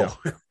 So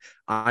yeah.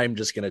 I'm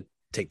just going to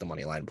take the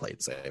money line and play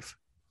it safe.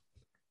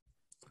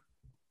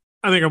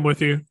 I think I'm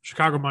with you.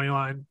 Chicago money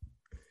line.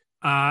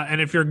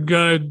 And if you're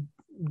good,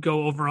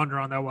 go over under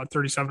on that,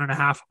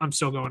 37.5. I'm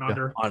still going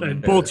under.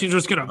 And both teams are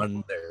just going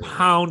to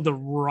pound the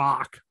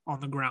rock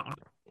on the ground.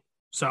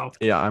 So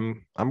yeah,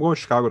 I'm going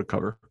Chicago to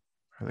cover.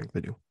 I think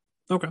they do.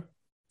 Okay.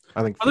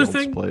 I think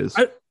Fields plays.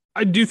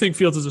 I do think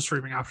Fields is a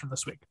streaming option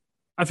this week.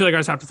 I feel like I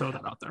just have to throw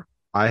that out there.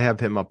 I have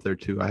him up there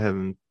too. I have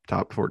him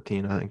top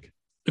 14, I think.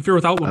 If you're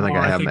without Lamar, I think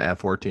I have him at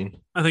 14.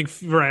 I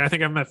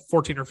think I'm at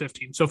 14 or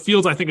 15. So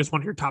Fields, I think, is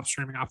one of your top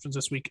streaming options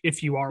this week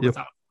if you are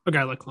without a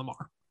guy like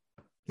Lamar.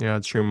 Yeah,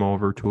 I'd stream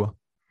over Tua.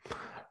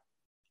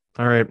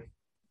 All right.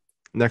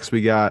 Next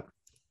we got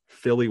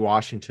Philly,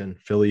 Washington.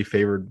 Philly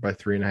favored by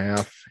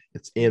 3.5.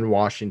 It's in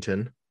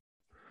Washington.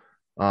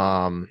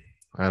 I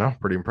know,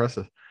 pretty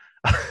impressive.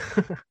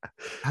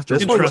 After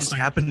this one just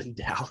happened in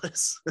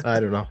Dallas. I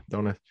don't know.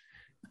 Don't I?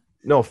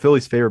 No,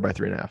 Philly's favored by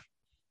 3.5.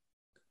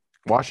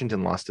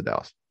 Washington lost to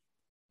Dallas.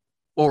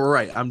 Oh,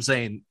 right. I'm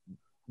saying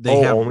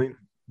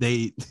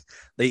they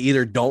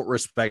either don't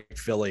respect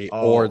Philly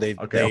or they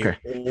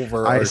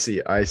over. I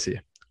see.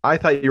 I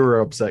thought you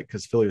were upset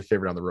because Philly was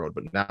favored on the road,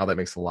 but now that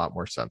makes a lot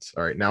more sense.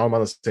 All right, now I'm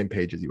on the same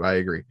page as you. I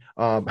agree.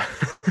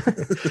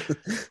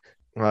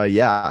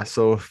 Yeah.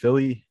 So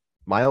Philly,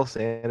 Miles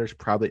Sanders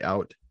probably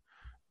out.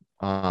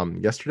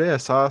 Yesterday I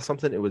saw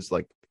something. It was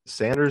like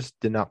Sanders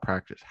did not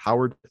practice.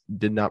 Howard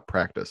did not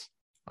practice.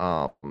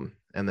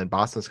 And then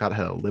Boston Scott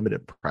had a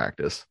limited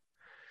practice.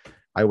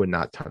 I would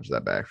not touch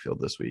that backfield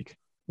this week.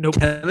 Nope.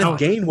 Kenneth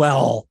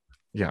Gainwell.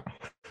 Yeah.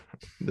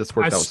 This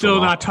worked I'm out still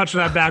not touching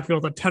that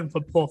backfield with a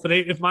 10-foot pole.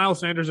 If Miles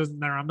Sanders isn't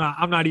there, I'm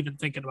not even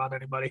thinking about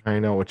anybody. I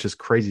know, which is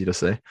crazy to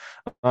say.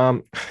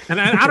 And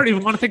I don't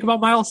even want to think about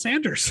Miles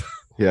Sanders.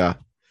 Yeah.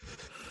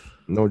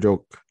 No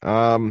joke.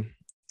 On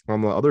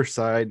the other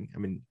side, I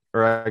mean,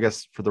 or I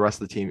guess for the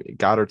rest of the team,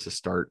 Goddard to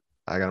start.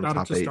 I got him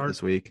top 8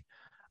 this week.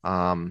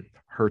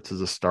 Hurts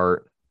is a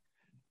start.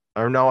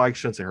 Or no, I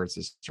shouldn't say Hurts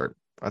is a start.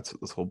 That's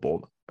this whole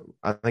bold.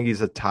 I think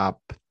he's a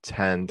top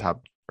 10,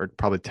 or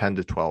probably 10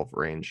 to 12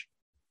 range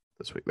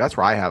this week. That's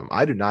where I have him.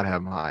 I do not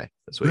have him high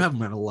this week. You have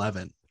him at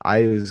 11.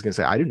 I was going to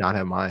say, I do not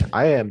have him high.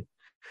 I am,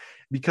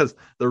 because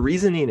the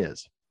reasoning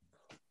is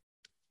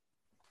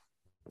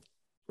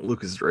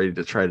Lucas is ready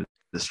to try to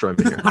destroy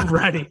me here. I'm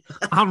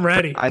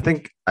ready. I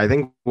think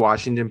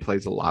Washington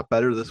plays a lot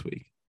better this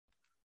week.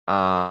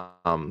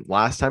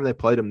 Last time they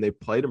played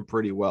him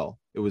pretty well.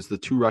 It was the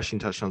 2 rushing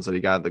touchdowns that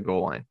he got at the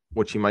goal line,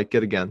 which he might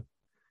get again.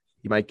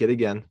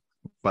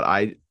 But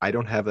I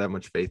don't have that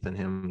much faith in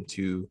him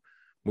to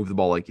move the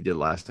ball like he did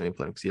last time he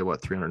played, because he had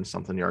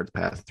 300-something yards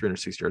pass,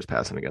 360 yards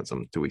passing against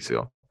him 2 weeks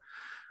ago.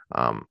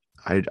 I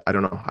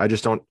don't know. I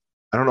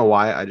don't know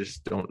why. I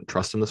just don't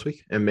trust him this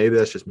week, and maybe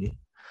that's just me.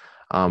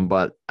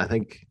 But I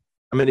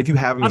mean, if you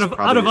have him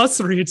out of us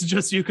 3, it's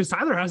just you, because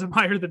Tyler has him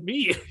higher than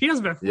me. He has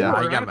him at 4. Yeah,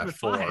 I got him at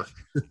 4.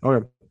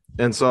 Okay,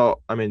 and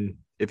so I mean,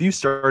 if you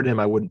started him,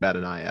 I wouldn't bat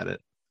an eye at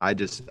it. I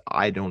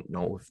don't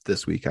know if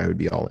this week I would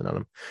be all in on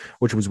him,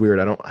 which was weird.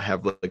 I don't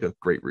have like a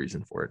great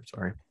reason for it.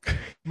 Sorry.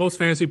 Most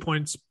fantasy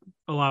points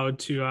allowed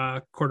to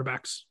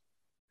quarterbacks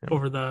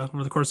over the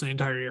course of the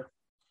entire year.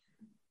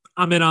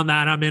 I'm in on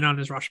that. I'm in on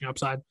his rushing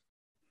upside.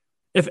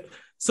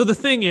 So the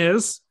thing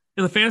is,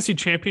 in the fantasy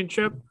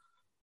championship,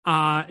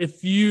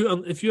 if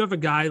you have a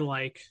guy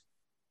like,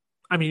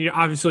 I mean,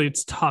 obviously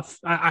it's tough.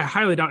 I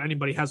highly doubt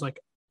anybody has like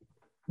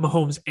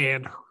Mahomes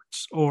and Hurts.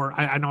 or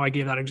I know I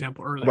gave that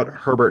example earlier. But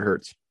Herbert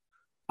Hurts.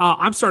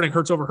 I'm starting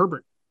Hurts over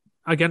Herbert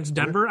against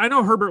Denver. I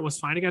know Herbert was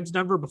fine against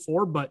Denver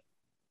before, but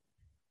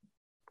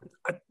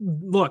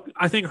look,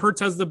 I think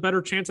Hurts has the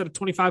better chance at a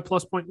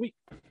 25-plus point week.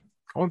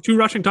 2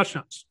 rushing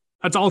touchdowns.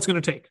 That's all it's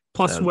going to take.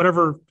 Plus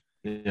whatever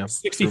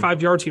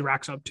 65 yards he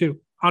racks up too,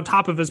 on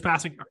top of his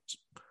passing yards.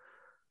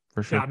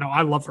 For sure. Yeah, no,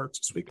 I love Hurts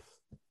this week.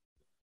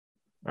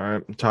 All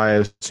right, Ty,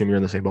 I assume you're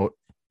in the same boat.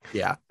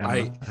 Yeah,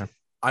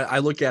 I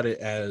look at it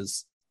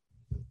as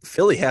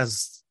Philly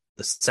has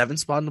the 7th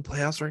spot in the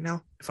playoffs right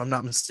now, if I'm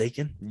not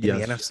mistaken, in the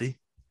NFC.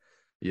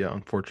 Yeah,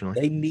 unfortunately.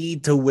 They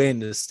need to win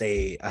to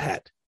stay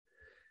ahead.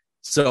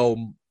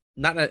 So,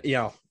 not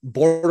a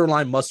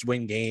borderline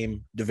must-win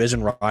game,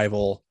 division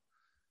rival.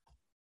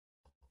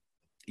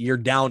 You're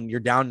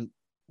down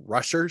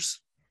rushers.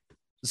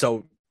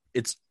 So,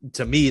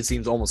 to me, it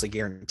seems almost a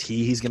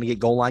guarantee he's going to get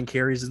goal line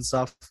carries and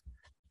stuff.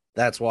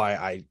 That's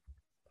why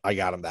I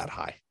got him that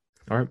high.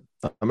 All right,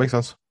 that makes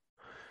sense.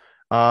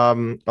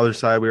 Other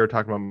side, we were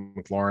talking about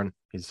McLaurin.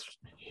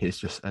 It's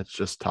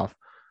just tough.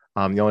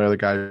 The only other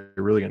guy you're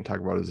really going to talk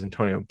about is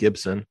Antonio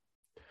Gibson.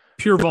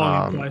 Pure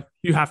volume play.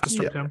 You have to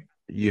start him.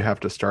 You have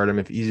to start him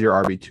if he's your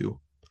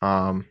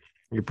RB2.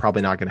 You're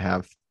probably not going to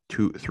have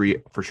 2, 3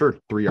 for sure.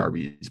 3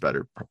 RBs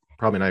better.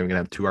 Probably not even going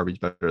to have 2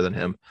 RBs better than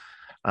him.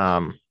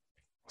 So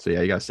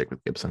yeah, you got to stick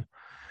with Gibson.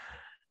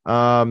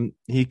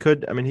 He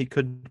could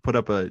put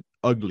up a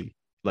ugly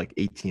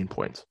 18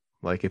 points.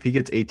 Like if he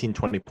gets 18,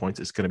 20 points,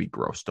 it's going to be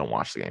gross. Don't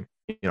watch the game,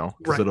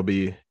 because it'll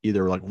be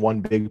either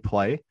one big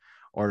play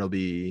or it'll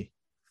be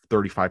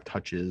 35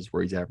 touches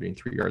where he's averaging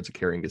 3 yards a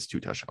carry and gets 2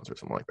 touchdowns or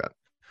something like that.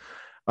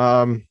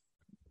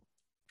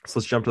 So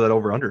let's jump to that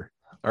over under,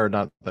 or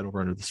not that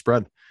over under, the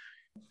spread.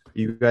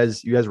 You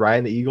guys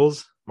riding the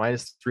Eagles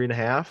minus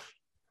 3.5?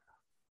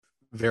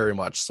 Very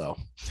much so.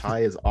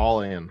 Ty is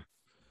all in.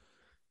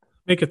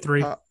 Make it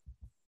 3.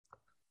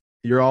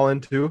 You're all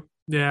in too?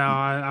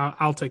 Yeah,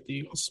 I'll take the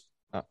Eagles.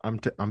 I'm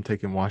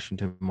taking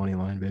Washington money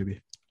line,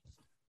 baby.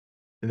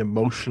 An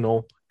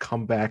emotional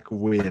comeback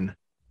win.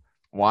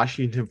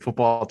 Washington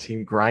football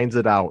team grinds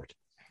it out.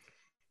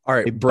 All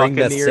right, bring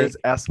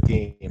Buccaneers-esque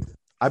game.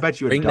 I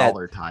bet you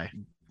 $1, Ty.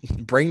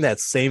 Bring that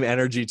same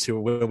energy to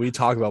when we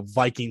talk about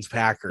Vikings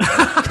Packers.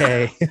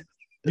 Okay.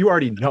 You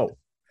already know.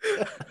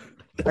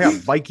 I got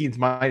Vikings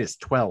minus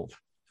 12.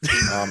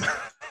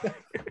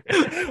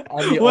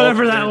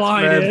 Whatever that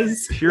line spread,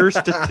 is. Pure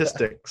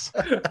statistics.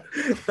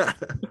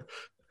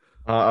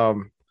 I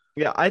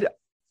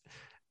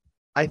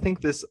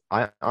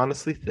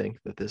honestly think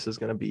that this is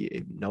going to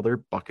be another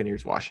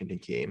Buccaneers Washington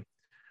game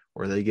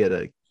where they get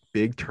a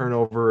big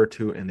turnover or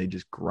 2 and they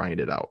just grind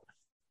it out.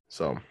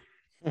 So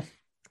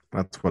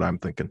that's what I'm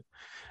thinking.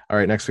 All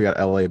right, next we got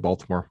LA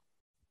Baltimore.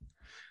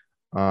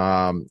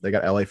 They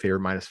got LA favored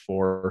minus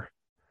 4.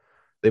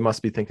 They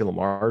must be thinking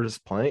Lamar is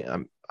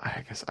playing.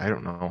 I guess I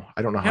don't know.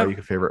 I don't know how you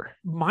can favor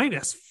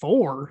minus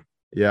 4.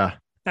 Yeah,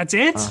 that's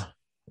it.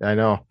 I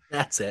know.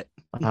 That's it.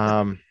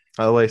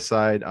 LA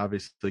side,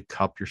 obviously,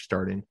 Kupp you're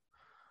starting.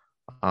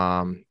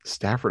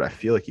 Stafford, I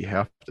feel like you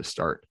have to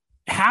start.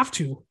 Have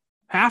to.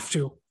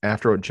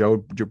 After what Joe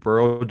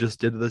Burrow just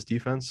did to this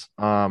defense.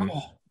 You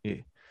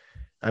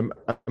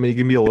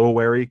can be a little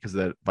wary because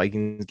that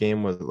Vikings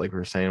game was, like we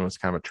were saying, was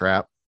kind of a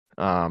trap.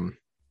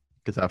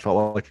 Because that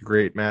felt like a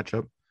great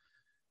matchup.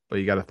 But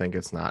you got to think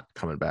it's not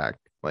coming back.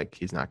 Like,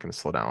 he's not going to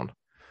slow down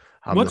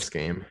this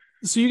game.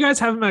 So you guys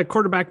have him at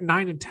quarterback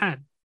 9 and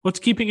 10. What's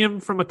keeping him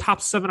from a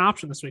top 7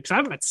 option this week? Because I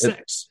have him at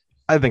 6.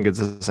 I think it's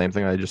the same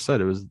thing I just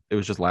said. It was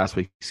just last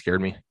week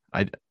scared me.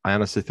 I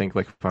honestly think,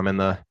 like, if I'm in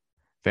the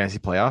fantasy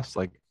playoffs,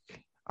 like,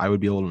 I would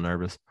be a little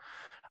nervous.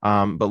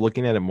 But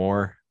looking at it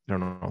more, I don't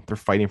know. They're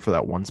fighting for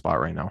that 1 spot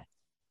right now.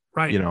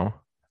 Right.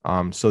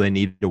 So they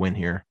need to win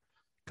here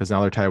because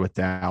now they're tied with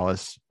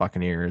Dallas,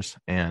 Buccaneers,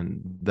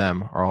 and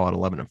them are all at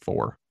 11 and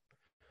 4.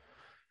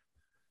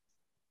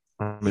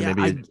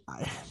 I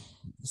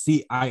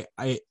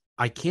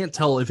can't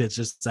tell if it's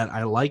just that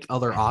I like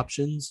other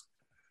options.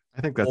 I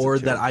think that's or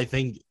that I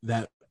think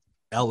that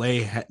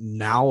LA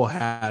now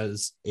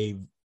has a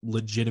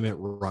legitimate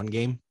run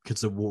game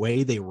because the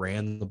way they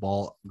ran the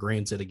ball,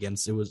 granted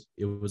against it was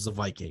the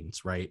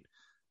Vikings, right?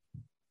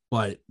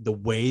 But the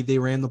way they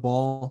ran the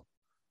ball,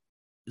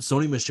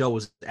 Sony Michel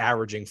was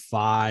averaging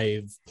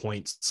 5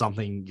 point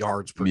something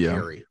yards per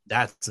carry.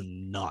 That's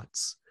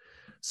nuts.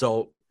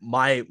 So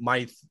my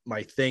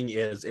thing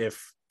is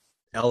if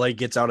LA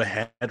gets out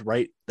ahead,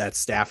 right, that's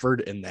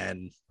Stafford, and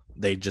then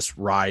they just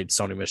ride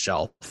Sony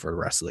Michel for the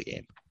rest of the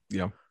game.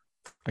 Yeah,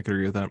 I could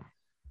agree with that.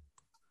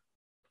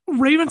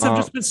 Ravens have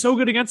just been so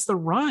good against the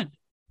run.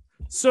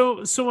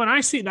 So when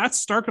I see that's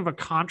stark of a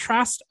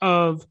contrast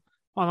of,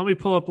 let me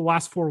pull up the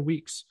last 4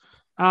 weeks.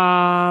 Where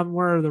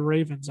are the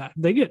Ravens at?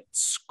 They get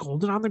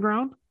scolded on the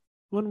ground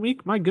 1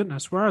 week. My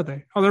goodness, where are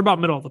they? Oh, they're about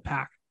middle of the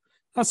pack.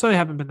 That's why they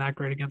haven't been that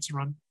great against the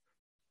run.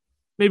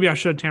 Maybe I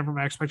should temper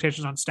my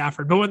expectations on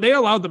Stafford. But when they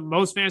allowed the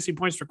most fantasy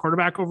points for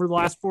quarterback over the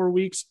last 4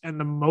 weeks and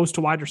the most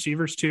to wide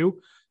receivers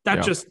too,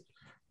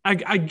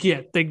 I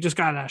get they just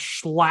got a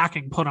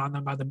slacking put on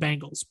them by the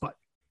Bengals. But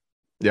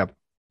Yep.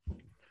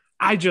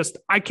 I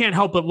can't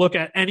help but look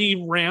at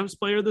any Rams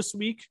player this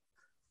week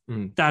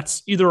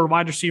that's either a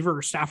wide receiver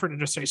or Stafford and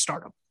just say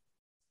start him.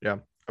 Yeah.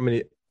 I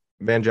mean,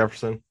 Van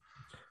Jefferson.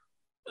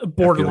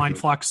 Borderline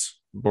flex.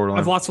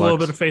 I've lost a little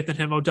bit of faith in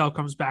him. Odell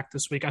comes back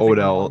this week. I think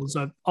Odell is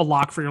a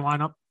lock for your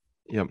lineup.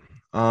 Yep.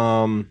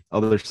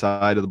 Other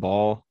side of the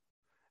ball,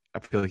 I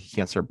feel like you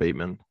can't start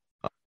Bateman.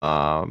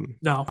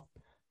 No.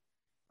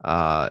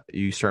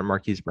 You start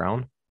Marquise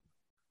Brown?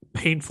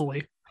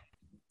 Painfully.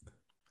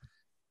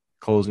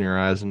 Closing your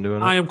eyes and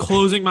doing it? I am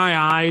closing my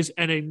eyes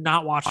and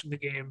not watching the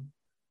game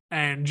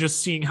and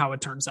just seeing how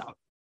it turns out.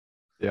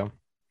 Yeah.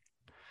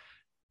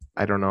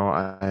 I don't know.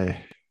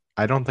 I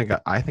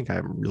think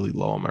I'm really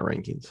low on my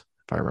rankings,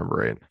 if I remember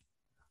right.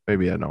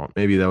 Maybe I don't.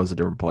 Maybe that was a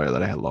different player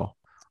that I had low.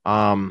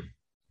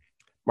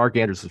 Mark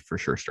Andrews is for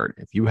sure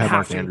starting. If you have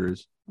Mark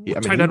Andrews,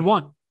 tight end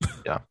one.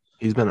 Yeah.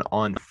 He's been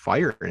on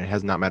fire, and it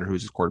has not mattered who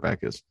his quarterback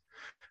is.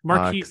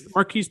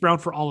 Marquise Brown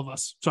for all of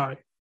us. Sorry.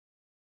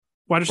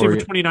 Wide receiver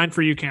 29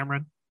 for you,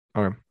 Cameron.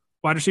 Okay.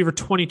 Wide receiver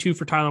 22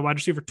 for Tyler. Wide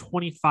receiver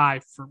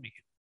 25 for me.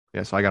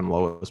 Yeah, so I got him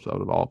lowest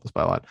out of all of this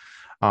by a lot.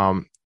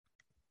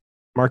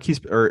 Mark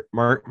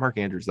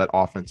Andrews, that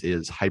offense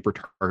is hyper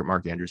target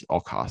Mark Andrews at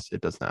all costs.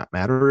 It does not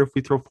matter if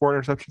we throw 4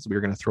 interceptions.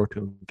 We're going to throw to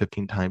him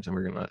 15 times,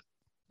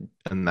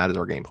 and that is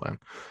our game plan.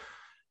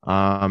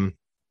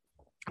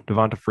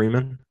 Devonta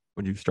Freeman,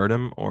 would you start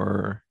him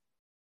or?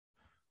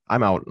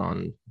 I'm out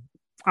on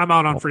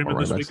Freeman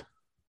this week.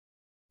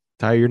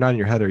 Ty, you're nodding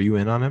your head. Are you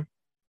in on him?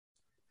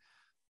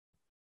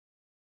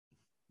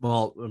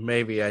 Well,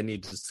 maybe I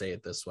need to say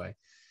it this way.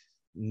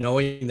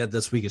 Knowing that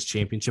this week is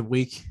championship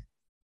week,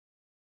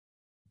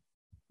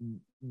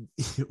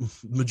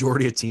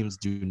 majority of teams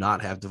do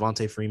not have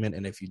Devonta Freeman,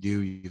 and if you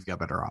do, you've got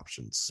better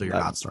options. So you're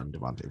not starting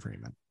Devonta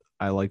Freeman.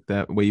 I like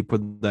that way you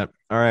put that.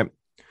 All right,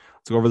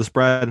 let's go over the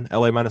spread.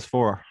 LA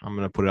 -4. I'm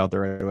going to put it out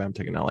there right away. I'm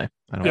taking LA.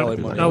 LA.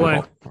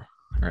 All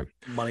right,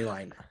 money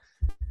line.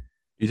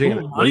 You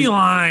taking money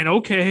line?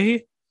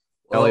 Okay.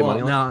 LA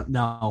money line?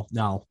 No.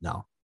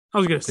 I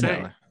was going to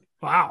say,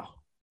 wow.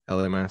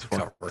 LA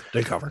 -4.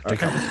 They cover.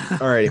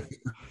 All right.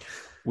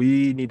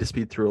 We need to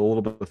speed through a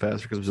little bit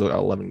faster because we've still got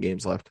 11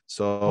 games left.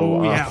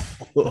 So,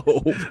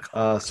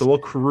 so we'll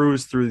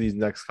cruise through these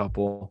next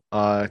couple.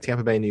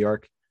 Tampa Bay, New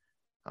York.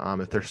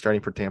 If they're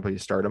starting for Tampa, you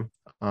start them.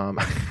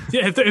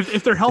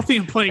 If they're healthy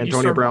and playing,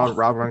 Antonio Brown,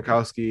 Rob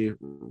Gronkowski,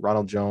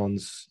 Ronald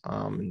Jones,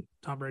 Tom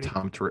Brady,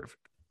 Tom Terrific.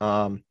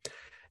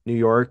 New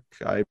York,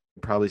 I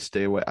probably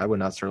stay away. I would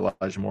not start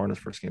Elijah Moore in his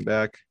first game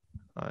back.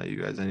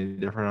 You guys any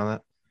different on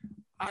that?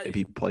 If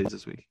he plays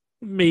this week,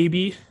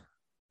 maybe.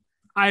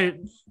 I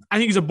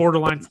think he's a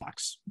borderline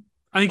flex.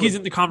 I think he's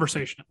in the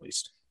conversation at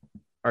least.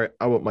 All right,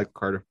 how about Michael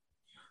Carter?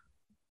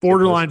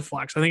 Borderline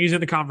flex. I think he's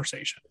in the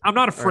conversation. I'm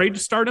not afraid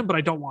to start him, but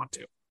I don't want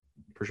to.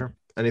 For sure.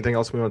 Anything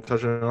else we want to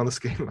touch on this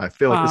game? I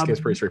feel like this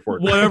game's pretty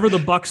straightforward. Whatever the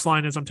Bucks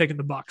line is, I'm taking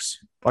the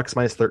Bucks. Bucks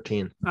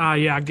 -13.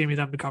 Yeah, give me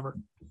them to cover.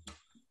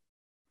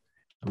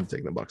 I'm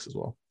taking the Bucks as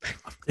well.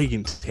 I'm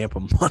taking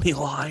Tampa money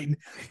line.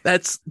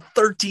 That's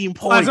 13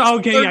 points.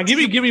 Okay, yeah,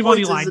 give me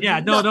money line. Yeah,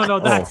 no.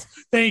 That's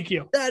thank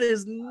you. That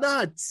is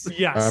nuts.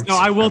 Yes,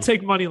 I will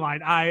take money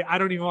line. I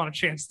don't even want to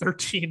chance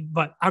 13,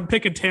 but I'm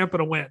picking Tampa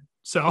to win.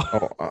 So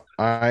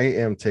I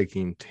am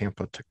taking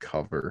Tampa to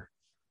cover.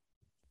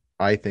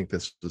 I think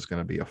this is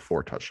going to be a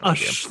 4 touchdown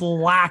game.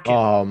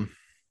 Slacking.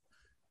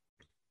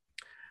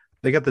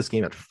 They got this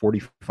game at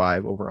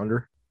 45 over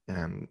under,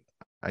 and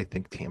I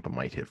think Tampa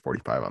might hit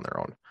 45 on their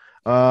own.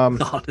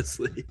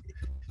 Honestly.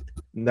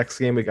 Next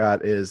game we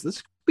got is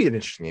this could be an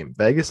interesting game.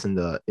 Vegas and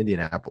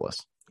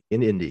Indianapolis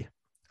in Indy.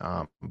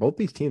 Both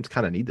these teams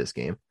kind of need this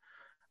game.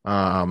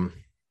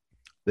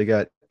 They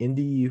got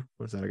Indy.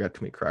 What's that? I got too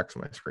many cracks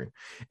on my screen.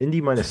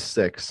 Indy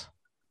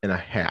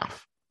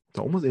 -6.5. It's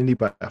almost Indy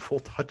by a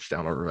full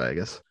touchdown over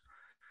Vegas.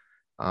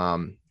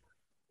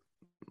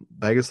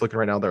 Vegas looking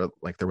right now, they're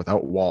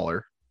without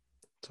Waller.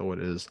 So it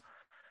is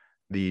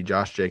the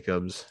Josh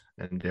Jacobs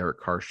and Derek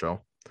Carr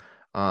show.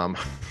 And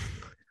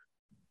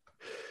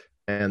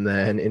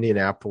then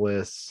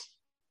Indianapolis,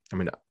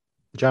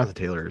 Jonathan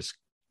Taylor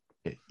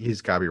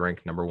he's got to be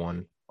ranked number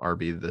 1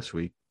 RB this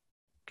week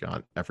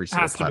on every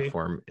single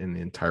platform in the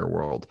entire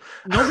world.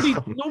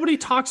 Nobody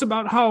talks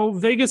about how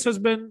Vegas has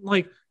been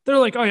they're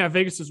like, oh yeah,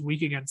 Vegas is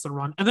weak against the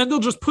run, and then they'll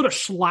just put a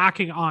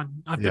shlarking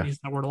on. I've been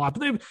using that word a lot,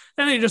 but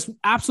they just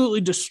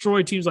absolutely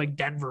destroy teams like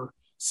Denver,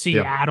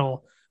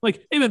 Seattle.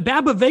 They've been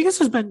bad, but Vegas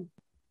has been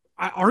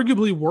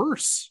arguably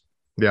worse.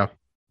 Yeah.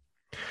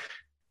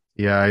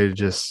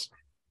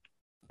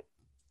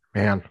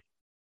 Man,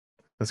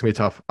 that's gonna be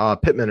tough.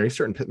 Pittman, are you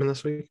starting Pittman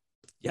this week?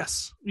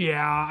 Yes.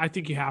 Yeah, I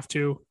think you have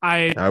to.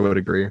 I would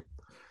agree.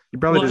 You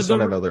probably just don't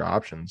have other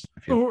options.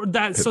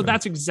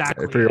 That's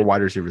exactly for your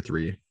wide receiver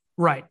 3.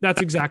 Right. That's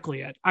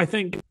exactly it. I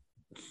think,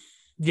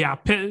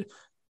 Vegas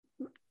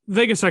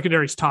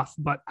secondary is tough,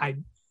 but I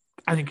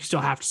think you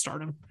still have to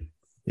start him.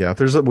 Yeah, if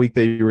there's a week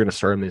that you were going to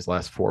start him these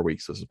last 4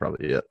 weeks, this is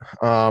probably it.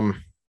 The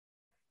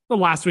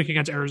last week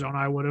against Arizona,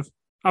 I would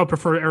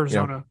prefer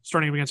Arizona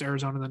starting him against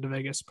Arizona than to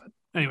Vegas. But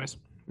anyways.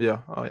 Yeah.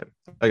 Oh, yeah.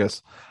 I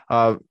guess.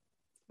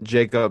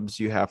 Jacobs,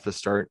 you have to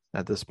start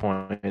at this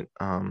point.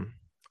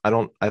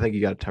 I think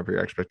you got to temper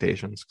your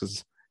expectations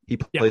because he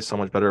plays so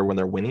much better when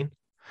they're winning.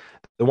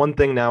 The one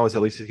thing now is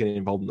at least he's getting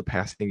involved in the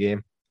passing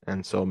game,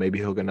 and so maybe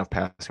he'll get enough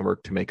passing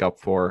work to make up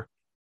for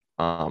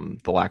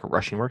the lack of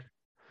rushing work.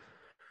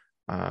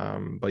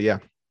 But yeah,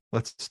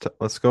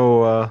 let's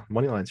go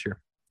money lines here.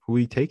 Who are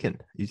you taking?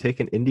 You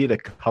taking India to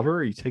cover? Or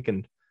are you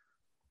taking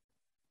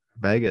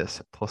Vegas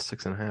at plus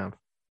 6.5?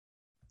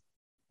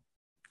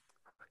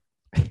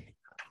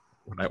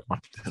 When I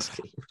watch this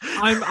game,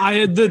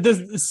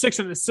 the six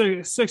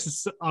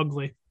is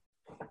ugly.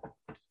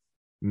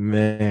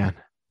 Man,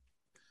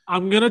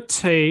 I'm gonna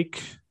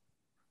take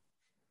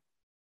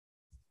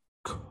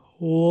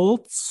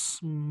Colts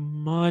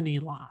money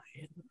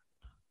line.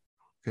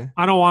 Okay.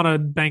 I don't want to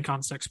bank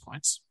on 6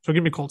 points, so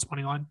give me Colts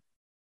money line.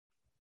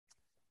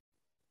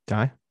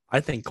 Ty?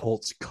 I think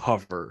Colts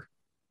cover.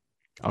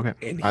 Okay.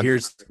 And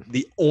here's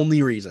the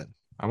only reason.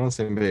 I'm on the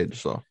same page,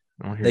 so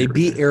they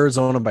beat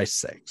Arizona by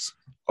 6.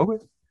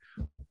 Okay.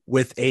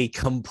 With a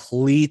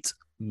complete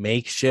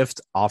makeshift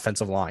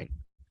offensive line.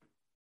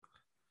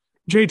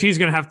 JT's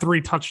going to have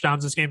 3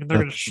 touchdowns this game, and they're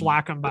going to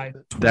slack him by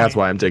 20. That's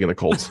why I'm taking the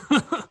Colts.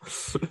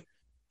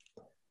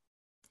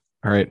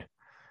 All right.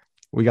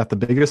 We got the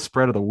biggest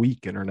spread of the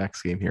week in our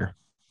next game here.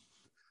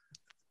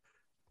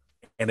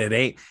 And it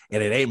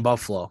ain't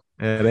Buffalo.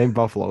 It ain't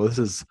Buffalo. This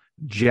is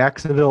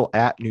Jacksonville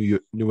at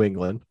New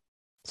England.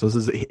 So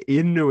this is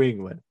in New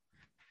England.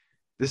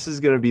 This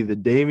is going to be the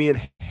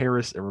Damian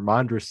Harris and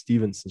Ramondre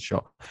Stevenson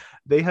show.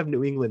 They have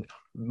New England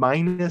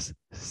minus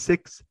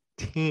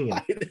 16.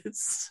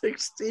 Minus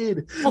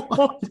 16.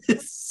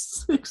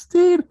 Minus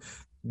 16.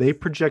 They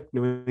project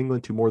New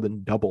England to more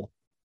than double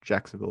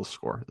Jacksonville's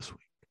score this week.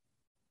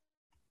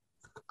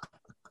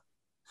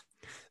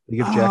 They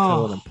give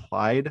Jacksonville an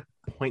implied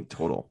point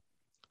total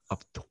of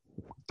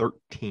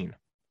 13.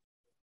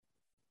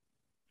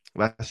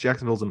 That's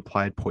Jacksonville's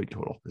implied point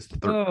total is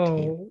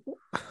 13.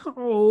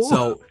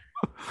 So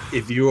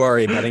if you are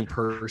a betting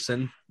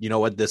person, you know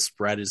what this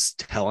spread is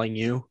telling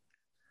you?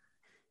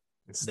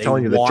 It's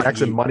telling you the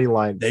Jackson money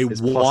line. They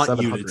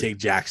want you to take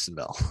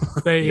Jacksonville.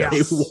 They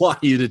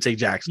want you to take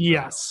Jacksonville.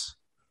 Yes.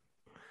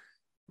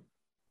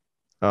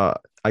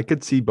 I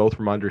could see both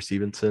Ramondre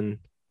Stevenson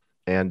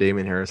and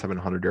Damian Harris having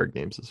 100-yard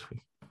games this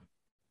week,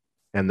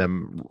 and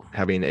them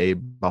having a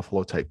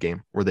Buffalo type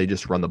game where they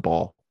just run the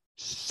ball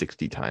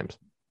 60 times.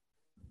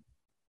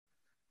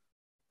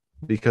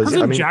 Because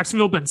hasn't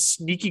Jacksonville been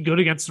sneaky good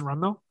against the run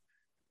though?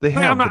 They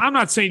have. I'm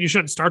not saying you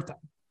shouldn't start them.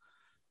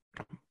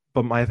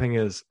 But my thing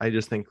is, I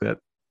just think that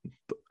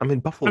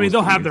Buffalo.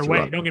 They'll have their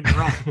way. Don't get me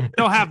wrong.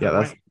 They'll have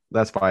their way.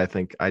 That's why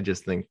I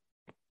just think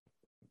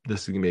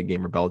this is gonna be a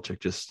game where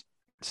Belichick just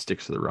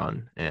sticks to the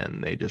run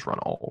and they just run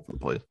all over the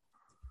place.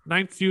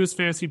 9th fewest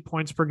fantasy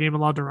points per game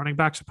allowed to running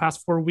backs the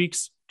past 4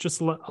 weeks, just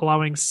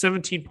allowing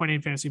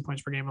 17.8 fantasy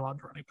points per game allowed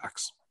to running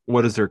backs.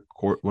 What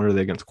are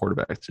they against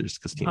quarterbacks? Just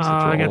because teams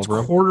against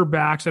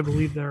quarterbacks, I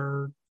believe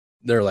they're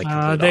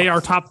like they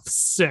are top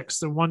 6.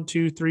 They're 1,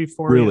 2, 3,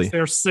 4. Really?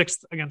 They're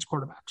 6th against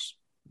quarterbacks.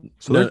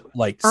 So they're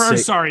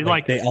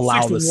they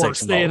allow the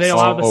 6th. They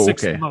allow the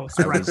 6th most.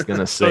 Right? I was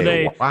gonna say so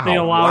they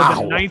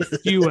allow the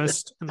 9th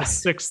fewest and the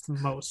 6th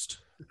most.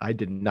 I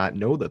did not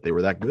know that they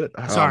were that good.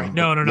 Sorry,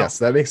 no. Yes,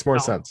 that makes more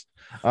sense.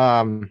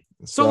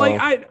 So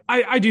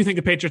I do think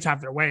the Patriots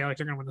have their way. Like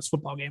they're going to win this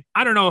football game.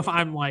 I don't know if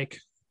I'm like,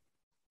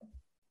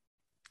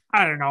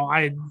 I don't know.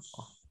 I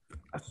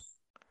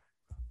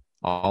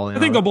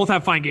think they'll both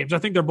have fine games. I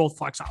think they're both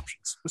flex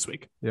options this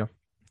week. Yeah,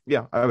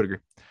 I would agree.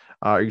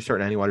 Are you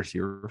starting any wide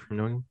receiver from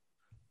New England?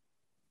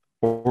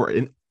 Or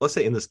let's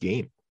say in this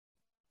game?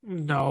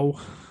 No,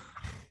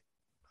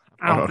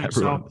 I don't think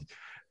so.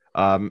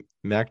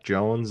 Mac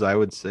Jones, I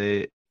would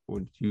say,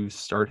 would you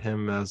start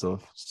him as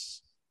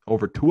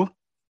over Tua?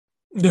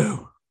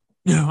 No,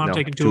 I'm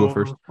taking Tua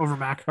first over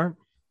Mac. All right.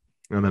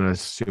 And then I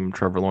assume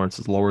Trevor Lawrence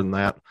is lower than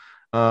that.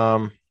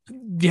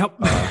 Yep.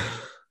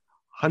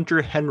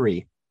 Hunter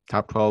Henry,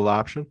 top 12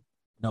 option?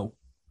 No,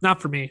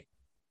 not for me.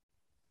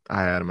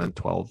 I had him at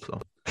 12,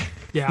 so.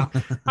 Yeah.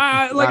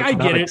 I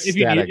get it. If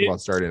you need it,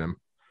 about starting him.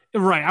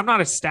 Right. I'm not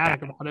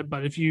ecstatic about it,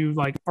 but if you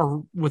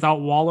are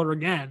without Waller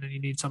again and you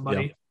need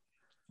somebody,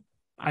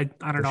 I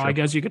don't know. Sure. I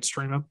guess you could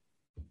stream him.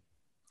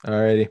 All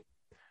righty.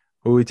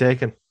 Who are we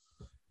taking?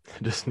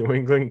 Just New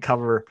England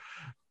cover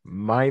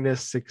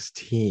minus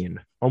 16.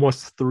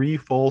 Almost 3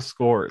 full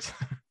scores.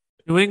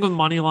 New England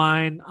money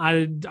line.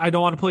 I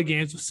don't want to play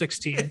games with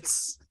 16.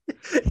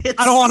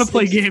 I don't want to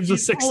play games with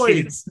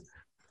 16.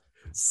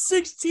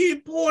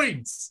 16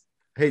 points.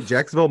 Hey,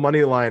 Jacksonville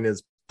money line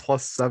is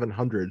plus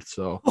 700.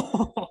 So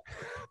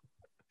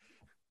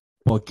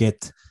book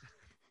it.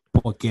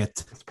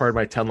 It's part of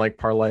my 10-leg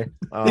parlay.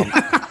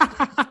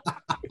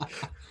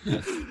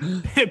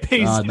 It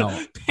pays.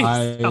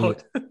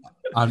 Out.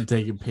 I'm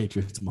taking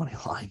Patriots money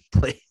line.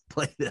 Play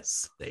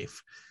this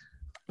safe.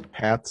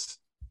 Pats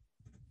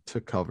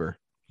to cover.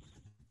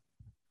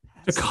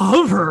 To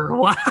cover.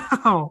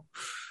 Wow.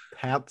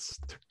 Pats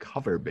to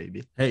cover,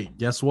 baby. Hey,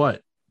 guess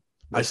what?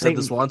 I said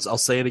this once. I'll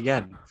say it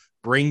again.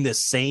 Bring the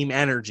same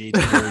energy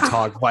to when we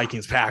talk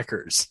Vikings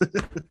Packers.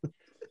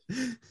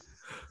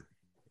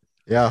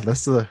 Yeah,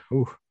 that's the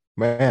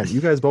man.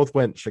 You guys both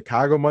went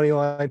Chicago money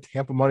line,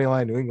 Tampa money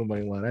line, New England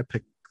money line. I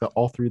picked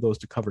all three of those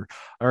to cover.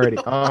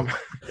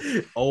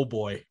 Alrighty. Oh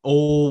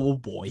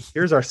boy.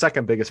 Here's our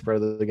second biggest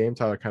spread of the game.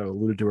 Tyler kind of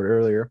alluded to it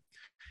earlier.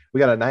 We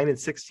got a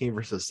 9-6 team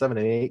versus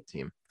 7-8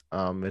 team.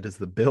 It is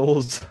the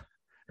Bills,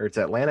 or it's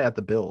Atlanta at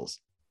the Bills.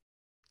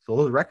 So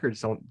those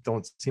records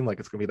don't seem like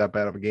it's gonna be that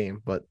bad of a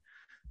game, but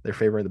they're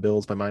favoring the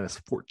Bills by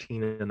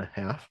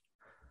 -14.5.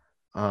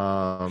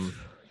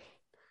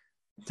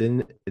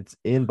 It's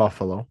in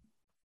Buffalo.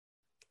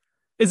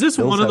 Is this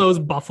Bills one of those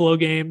Buffalo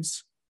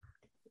games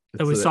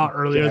that we saw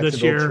earlier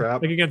this year?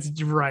 Trap. Like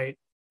against right.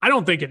 I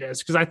don't think it is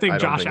because I think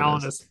Josh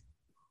Allen is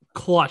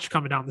clutch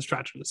coming down the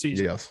stretch of the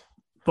season. Yes.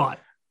 But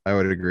I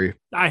would agree.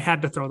 I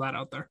had to throw that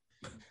out there.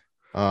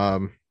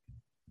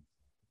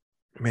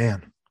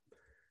 Man.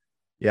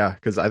 Yeah,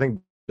 because I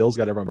think Bills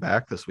got everyone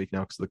back this week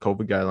now because of the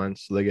COVID guidelines.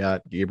 So they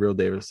got Gabriel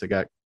Davis, they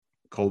got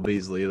Cole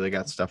Beasley, they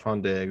got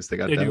Stephon Diggs, they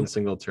got Devin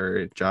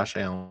Singletary, Josh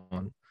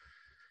Allen,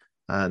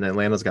 and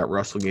Atlanta's got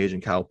Russell Gage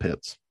and Kyle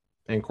Pitts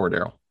and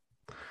Cordero.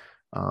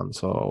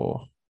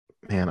 So,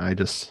 man,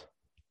 it'd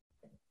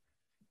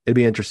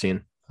be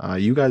interesting.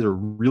 You guys are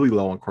really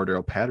low on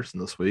Cordero Patterson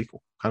this week.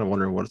 Kind of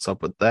wondering what's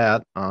up with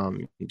that.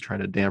 You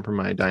trying to dampen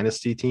my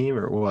dynasty team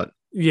or what?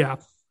 Yeah.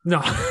 No,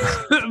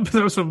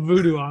 there was some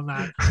voodoo on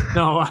that.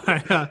 No,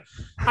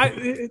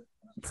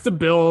 it's the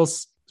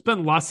Bills. It's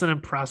been less than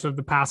impressive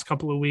the past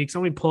couple of weeks.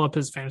 Let me pull up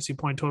his fantasy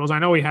point totals. I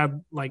know he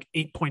had like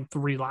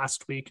 8.3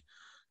 last week.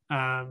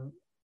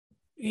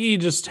 He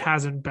just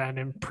hasn't been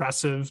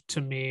impressive to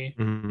me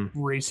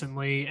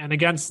recently. And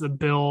against the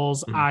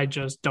Bills, I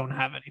just don't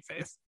have any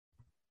faith.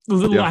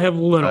 I have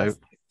little faith.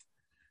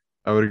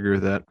 I would agree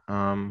with that.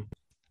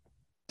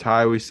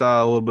 Ty, we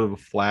saw a little bit of a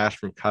flash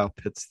from Kyle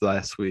Pitts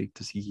last week.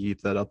 Does he keep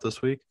that up this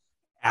week?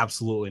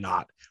 Absolutely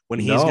not. When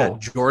he's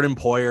got Jordan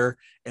Poyer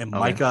and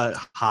Micah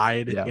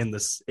Hyde in the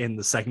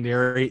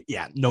secondary,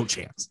 no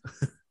chance.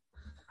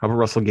 How about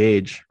Russell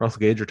Gage?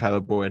 Russell Gage or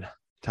Tyler Boyd?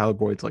 Tyler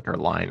Boyd's like our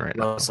line right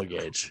now. Russell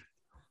Gage.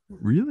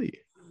 Really?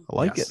 I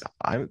like it.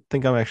 I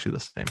think I'm actually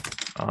the same.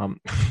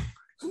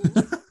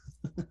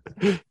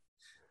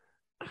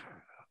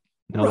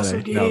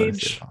 Russell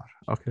Gage.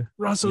 Okay.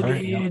 Russell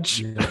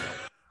Gage. Yeah.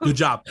 Good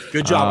job.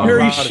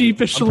 Very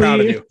sheepishly. I'm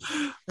proud of you.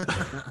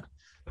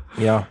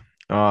 Yeah.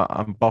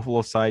 On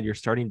Buffalo side, you're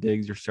starting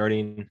Diggs. You're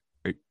starting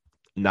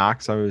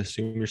Knox. I would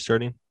assume you're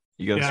starting.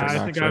 You got to start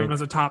Knox. I think I have him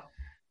as a top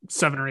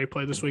 7 or 8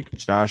 play this week.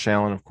 Josh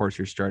Allen, of course,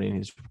 you're starting.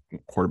 He's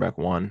quarterback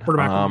one.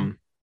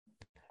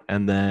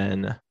 And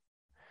then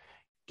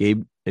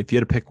Gabe. If you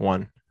had to pick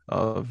one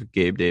of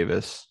Gabe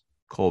Davis,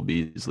 Cole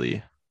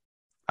Beasley,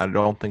 I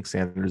don't think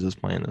Sanders is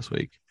playing this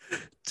week.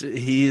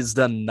 He's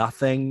done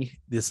nothing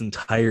this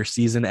entire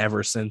season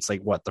ever since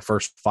the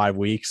first 5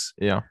 weeks.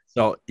 Yeah.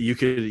 So you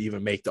could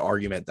even make the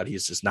argument that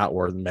he's just not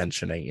worth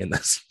mentioning in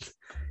this.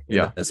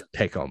 This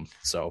pick 'em.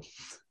 So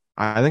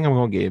I think I'm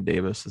going Gabe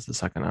Davis as the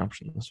second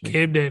option this week.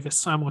 Gabe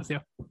Davis, I'm with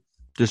you.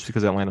 Just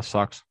because Atlanta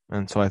sucks,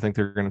 and so I think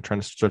they're going to try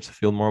to stretch the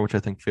field more, which I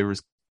think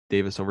favors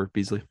Davis over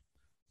Beasley.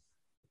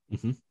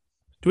 Mm-hmm.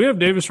 Do we have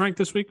Davis ranked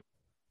this week?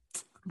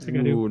 I think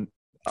I do.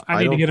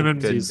 I need to get him in.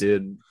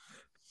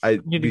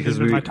 Because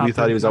we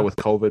thought he was out with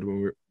COVID when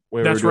we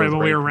were. That's right. When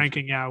we were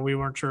ranking, we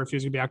weren't sure if he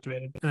was going to be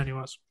activated, and then he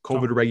was.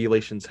 COVID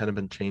regulations hadn't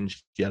been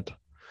changed yet.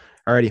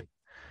 Alrighty,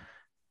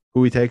 who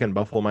are we taking?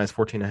 Buffalo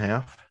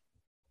 -14.5.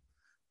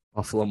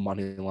 Buffalo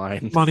money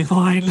line. Money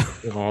line.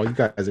 Oh, you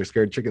guys are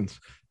scared chickens.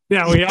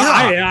 Yeah, we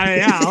are.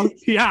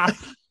 Yeah.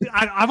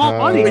 I want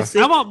money.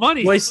 I want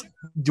money.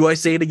 Do I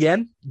say it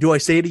again?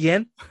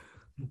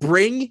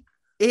 Bring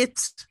it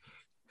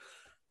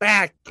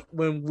back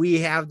when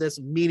we have this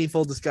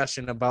meaningful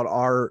discussion about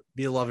our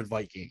beloved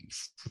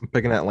Vikings. I'm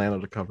picking Atlanta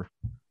to cover.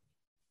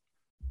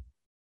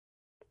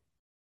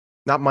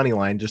 Not money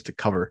line, just to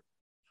cover.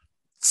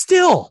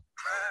 Still.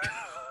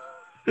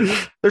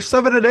 They're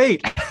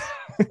 7-8.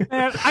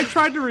 Man, I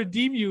tried to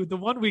redeem you the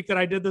one week that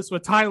I did this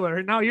with Tyler,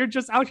 and now you're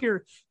just out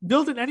here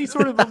building any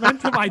sort of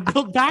momentum I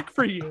built back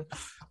for you.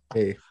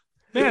 Hey.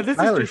 Man, this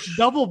Tyler, is just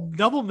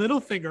double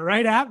middle finger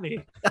right at me.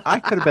 I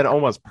could have been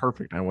almost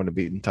perfect. I wouldn't have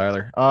beaten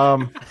Tyler.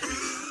 Tyler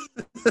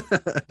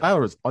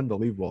was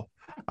unbelievable.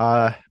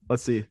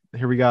 Let's see.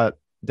 Here we got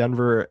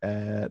Denver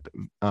at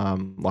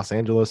Los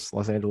Angeles.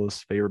 Los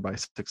Angeles favored by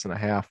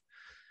 6.5.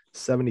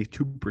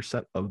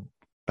 72% of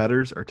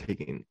bettors are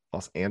taking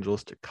Los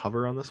Angeles to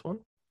cover on this one.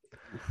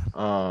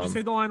 Did you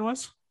say the line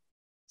was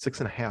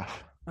 6.5?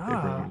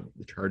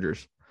 The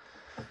Chargers.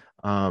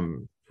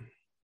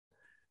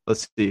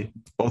 Let's see.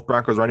 Both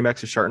Broncos running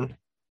backs are starting.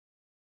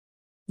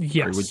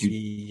 Yes. Or would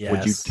you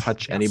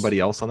touch anybody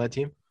else on that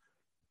team?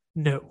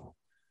 No.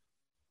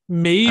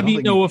 Maybe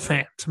Noah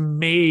Fant.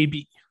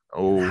 Maybe.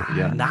 Oh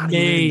yeah. Not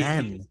even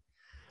then.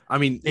 I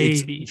mean,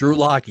 it's Drew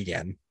Lock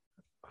again.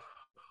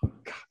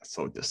 God, that's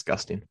so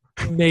disgusting.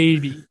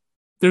 Maybe.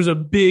 There's a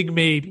big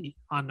maybe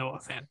on Noah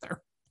Fant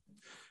there.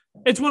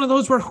 it's one of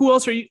those where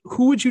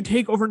who would you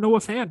take over Noah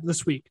Fant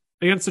this week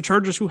against the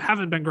Chargers, who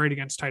haven't been great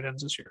against tight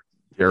ends this year?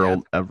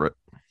 Gerald Everett.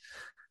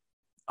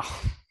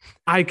 Oh,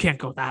 I can't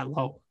go that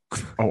low.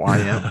 Oh, I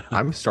am.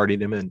 I'm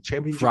starting him in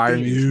championship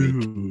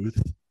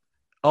Freiermuth.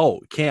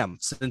 Oh, Cam,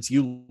 since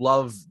you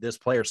love this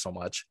player so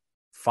much,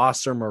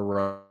 Foster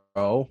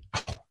Moreau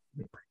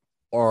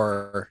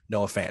or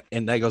Noah Fant,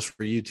 and that goes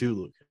for you too,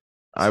 Luke.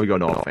 I would go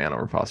Noah Fant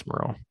over Foster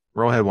Moreau.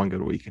 Moreau had one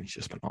good week, and he's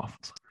just been awful.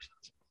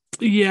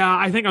 Yeah,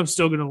 I think I'm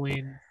still going to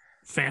lean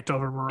Fant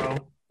over Moreau,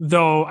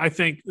 though.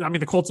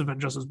 The Colts have been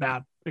just as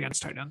bad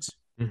against tight ends.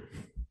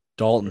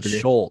 Dalton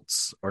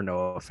Schultz or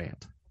Noah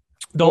Fant.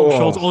 Dalton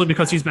Schultz, only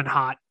because he's been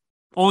hot.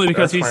 Only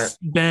because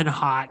been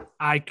hot.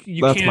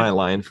 That's my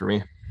line for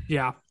me.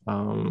 Yeah.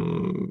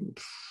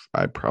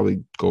 I'd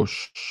probably go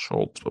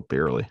Schultz, but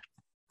barely.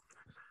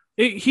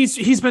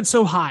 He's been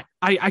so hot.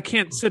 I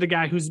can't sit a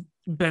guy who's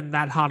been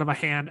that hot of a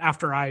hand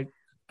after I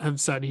have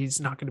said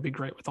he's not going to be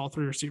great with all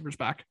three receivers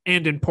back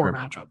and in poor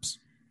matchups.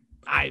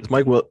 Is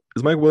Mike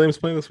Williams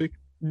playing this week?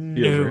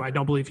 No, right? I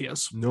don't believe he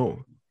is.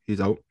 No,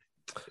 he's out.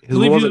 With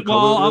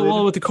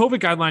the COVID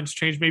guidelines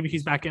changed, maybe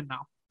he's back in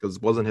now. Because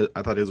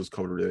I thought his was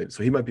COVID related,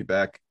 so he might be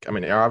back. I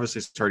mean, they're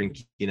obviously starting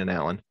Keenan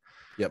Allen.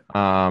 Yep.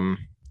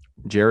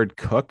 Jared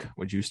Cook,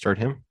 would you start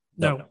him?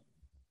 No.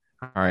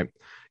 All right,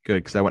 good,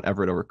 because I went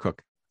Everett over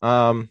Cook. Is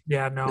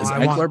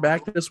Eckler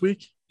back this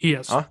week? He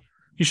is. Huh?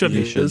 He should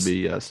be. He should be.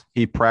 Yes,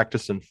 he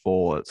practiced in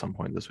full at some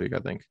point this week. I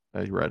think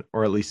I read,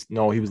 or at least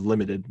no, he was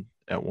limited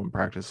at one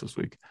practice this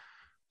week,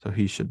 so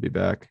he should be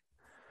back.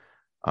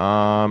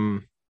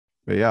 But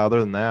yeah, other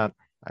than that,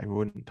 I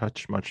wouldn't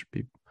touch much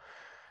people.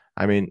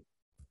 I mean,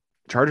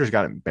 Chargers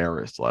got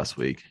embarrassed last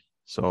week,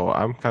 so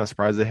I'm kind of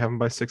surprised they have them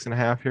by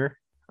 6.5 here.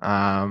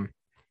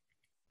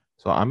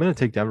 So I'm going to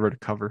take Denver to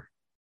cover.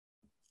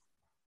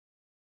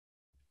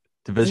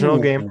 Divisional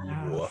game.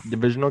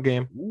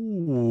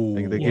 Ooh. I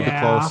think they keep it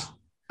close.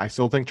 I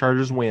still think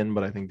Chargers win,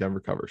 but I think Denver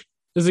covers.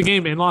 Is the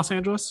game in Los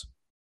Angeles?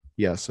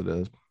 Yes, it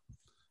is.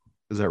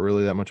 Is that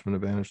really that much of an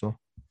advantage, though?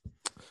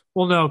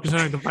 Well, no,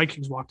 because the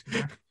Vikings walked in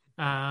there.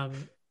 I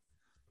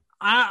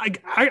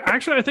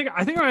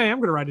think I am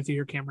going to ride with you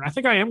here, Cameron. I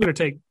think I am going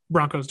to take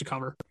Broncos to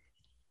cover.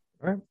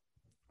 All right,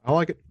 I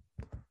like it.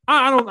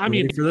 I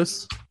mean, for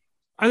this,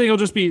 I think it'll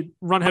just be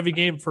run heavy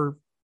game for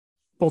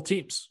both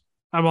teams.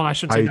 I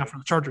shouldn't say that for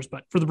the Chargers,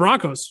 but for the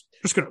Broncos,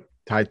 just going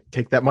to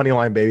take that money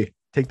line, baby.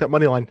 Take that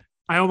money line.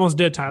 I almost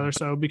did, Tyler.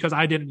 So because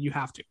I didn't, you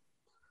have to.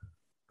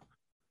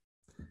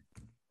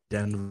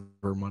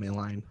 Denver money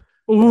line.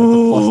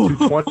 Ooh,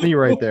 plus 220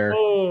 right there.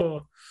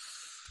 Do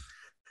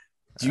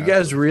you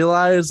guys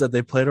realize that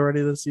they played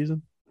already this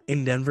season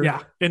in Denver?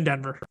 Yeah, in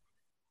Denver.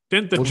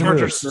 Didn't the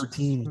Chargers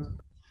 13?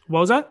 What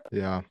was that?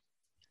 Yeah,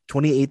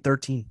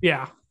 28-13.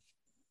 Yeah,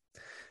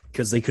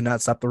 because they could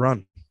not stop the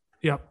run.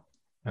 Yep.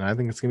 And I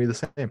think it's gonna be the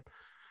same.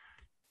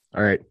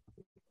 All right,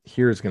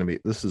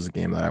 this is a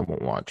game that I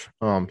won't watch.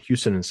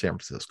 Houston and San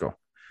Francisco.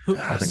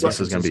 I think this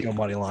is gonna be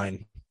money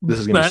line. This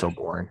is gonna be so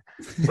boring.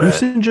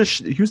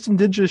 Houston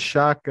did just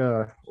shock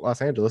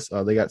Los Angeles.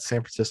 They got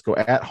San Francisco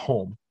at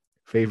home,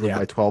 favored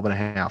by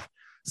 12.5.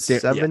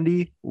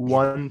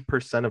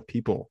 71% of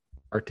people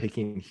are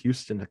taking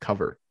Houston to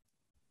cover.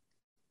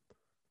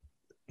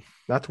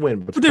 Not to win,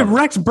 but did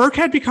Rex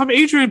Burkhead become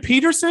Adrian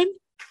Peterson?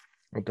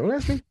 Well, don't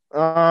ask me.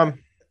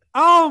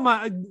 Oh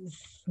my!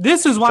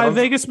 This is why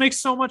Vegas makes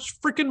so much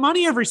freaking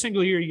money every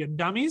single year, you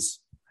dummies.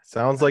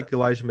 Sounds like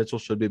Elijah Mitchell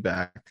should be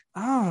back.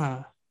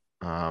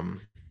 If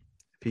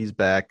he's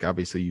back,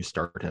 obviously you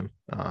start him.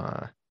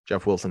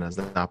 Jeff Wilson has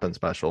not been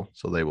special,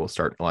 so they will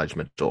start Elijah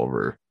Mitchell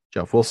over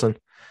Jeff Wilson.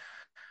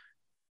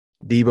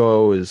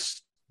 Debo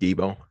is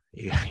Debo.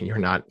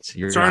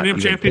 You're starting him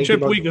championship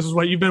week. This is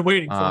what you've been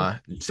waiting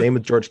for. Same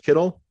with George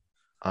Kittle.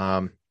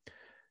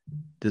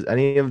 Does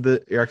any of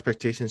your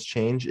expectations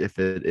change if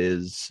it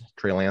is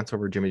Trey Lance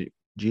over Jimmy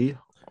G?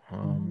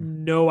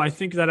 No, I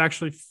think that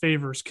actually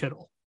favors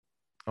Kittle.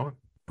 Oh,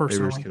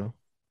 personally, favors Kittle.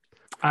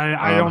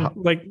 I don't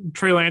like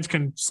Trey Lance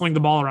can sling the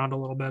ball around a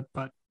little bit,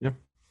 but yeah,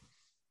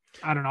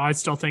 I don't know. I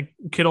still think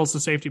Kittle's the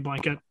safety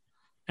blanket,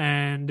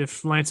 and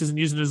if Lance isn't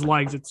using his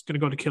legs, it's going to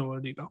go to Kittle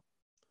or Debo.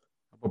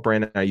 Well,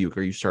 Brandon Ayuk,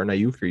 are you starting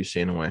Ayuk or are you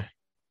staying away?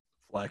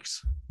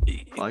 Flex.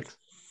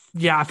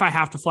 Yeah, if I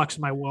have to flex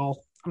him, I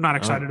will. I'm not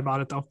excited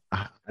about it though.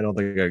 I don't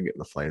think I get in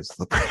the flames.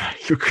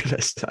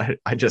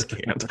 I just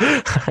can't.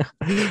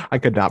 I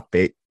could not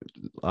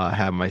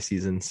have my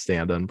season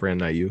stand on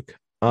Brandon Ayuk.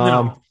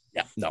 No.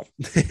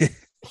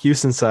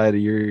 Houston side,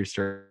 you're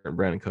starting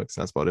Brandon Cooks.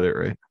 That's about it,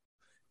 right?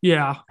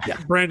 Yeah.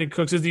 Brandon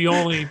Cooks is the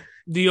only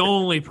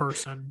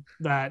person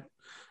that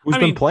who's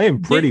been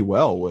playing pretty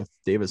well with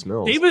Davis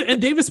Mills.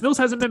 Davis Mills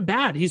hasn't been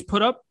bad. He's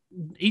put up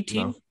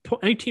 18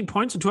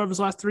 points in 2 of his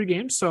last 3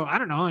 games. So I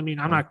don't know. I mean,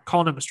 I'm not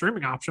calling him a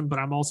streaming option, but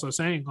I'm also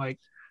saying like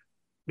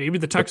maybe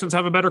the Texans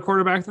have a better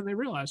quarterback than they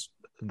realize.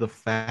 The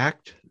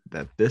fact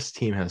that this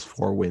team has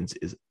 4 wins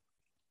is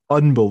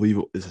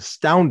unbelievable, is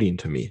astounding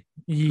to me.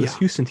 Yeah. This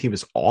Houston team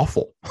is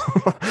awful.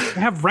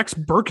 They have Rex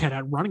Burkhead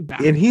at running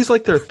back. And he's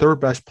like their 3rd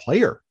best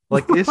player.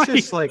 Like, it's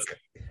just like,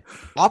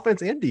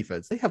 offense and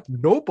defense. They have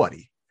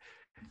nobody.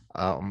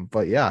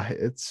 But yeah,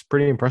 it's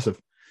pretty impressive.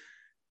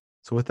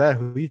 So with that,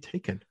 who are you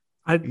taking?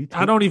 I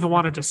don't even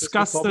want to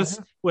discuss this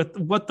with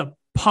what the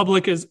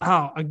public is.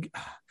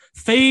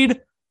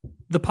 Fade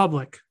the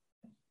public.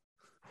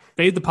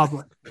 Fade the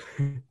public.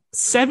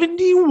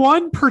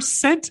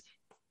 71%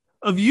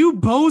 of you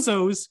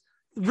bozos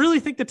really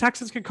think the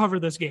Texans can cover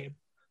this game.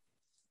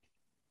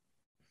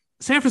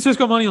 San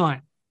Francisco money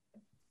line.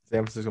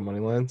 San Francisco money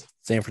lines.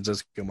 San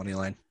Francisco money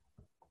line.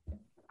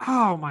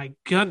 Oh my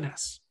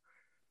goodness!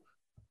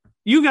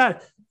 You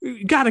got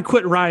to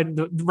quit riding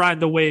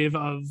the wave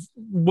of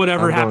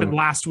whatever happened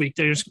last week.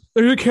 They're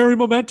gonna carry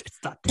momentum. It's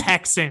the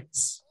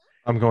Texans.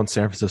 I'm going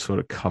San Francisco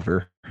to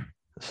cover.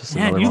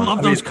 Man, you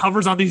love those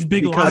covers on these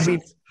big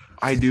lines.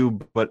 I do,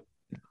 but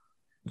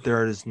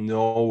there is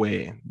no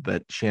way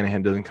that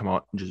Shanahan doesn't come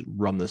out and just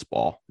run this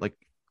ball. Like,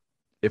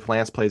 if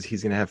Lance plays,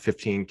 he's going to have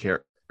 15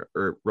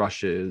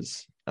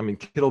 rushes. I mean,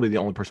 Kittle will be the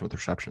only person with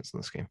receptions in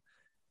this game.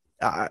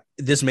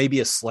 This may be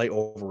a slight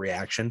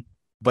overreaction,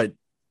 but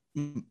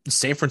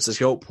San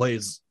Francisco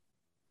plays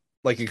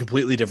like a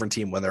completely different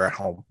team when they're at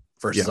home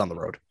versus on the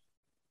road.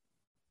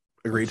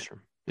 Agreed?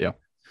 Yeah.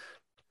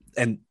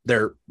 And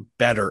they're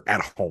better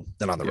at home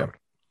than on the road.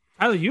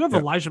 Tyler, you have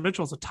Elijah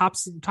Mitchell as a top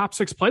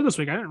 6 play this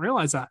week. I didn't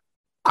realize that.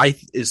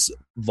 Is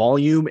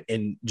volume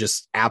and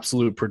just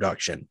absolute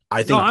production.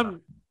 I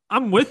think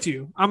I'm with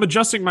you. I'm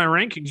adjusting my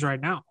rankings right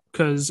now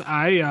because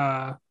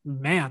there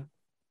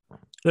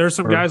are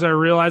some guys I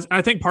realized.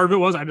 I think part of it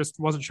was I just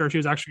wasn't sure if he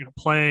was actually going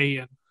to play,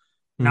 and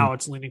now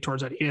it's leaning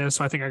towards that he is.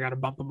 So I think I got to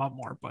bump him up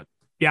more. But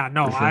yeah,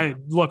 no,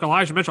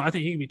 Elijah Mitchell. I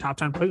think he can be top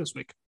 10 play this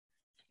week.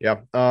 Yeah.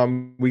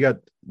 We got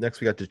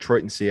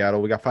Detroit and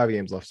Seattle. We got 5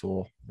 games left,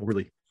 so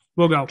we'll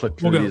go click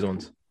through these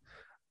ones.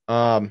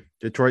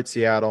 Detroit,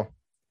 Seattle.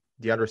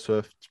 DeAndre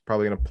Swift's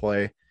probably going to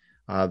play.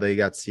 They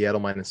got Seattle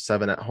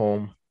 -7 at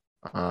home.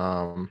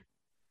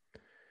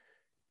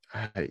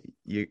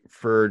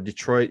 For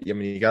Detroit, I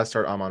mean, you got to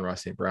start Amon-Ra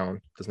St.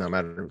 Brown. Does not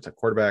matter who's at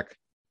quarterback.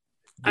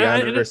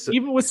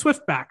 Even with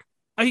Swift back,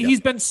 he's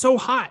been so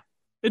hot.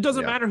 It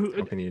doesn't matter who.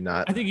 How can you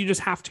not? I think you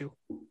just have to.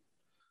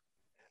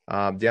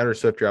 DeAndre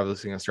Swift, you're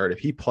obviously going to start. If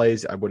he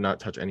plays, I would not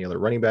touch any other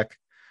running back.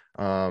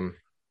 On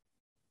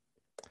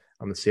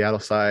the Seattle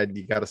side,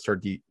 you got to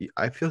start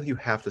I feel you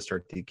have to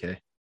start DK.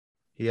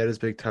 He had his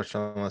big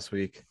touchdown last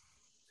week.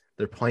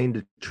 They're playing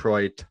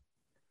Detroit.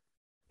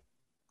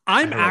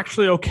 I'm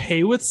actually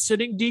okay with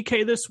sitting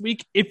DK this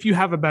week if you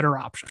have a better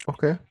option.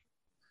 Okay.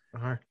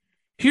 All right.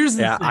 Here's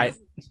the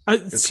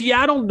thing.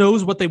 Seattle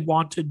knows what they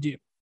want to do.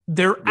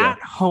 They're at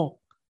home.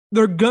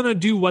 They're going to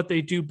do what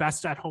they do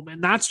best at home,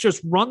 and that's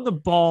just run the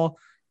ball,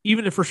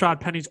 even if Rashad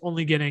Penny's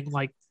only getting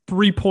like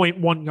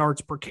 3.1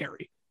 yards per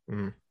carry.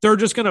 Mm-hmm. They're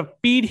just going to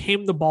feed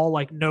him the ball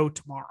like no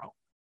tomorrow.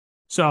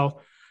 So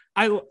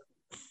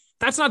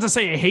that's not to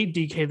say I hate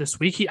DK this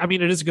week.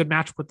 It is a good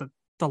match with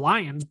the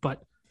Lions,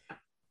 but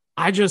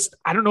I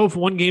don't know if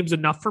one game's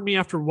enough for me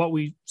after what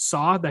we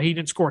saw, that he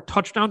didn't score a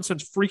touchdown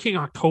since freaking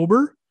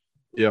October.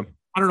 Yeah.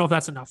 I don't know if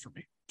that's enough for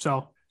me.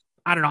 So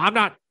I don't know.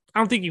 I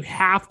don't think you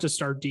have to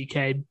start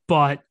DK,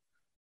 but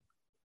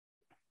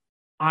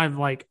I'm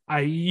like,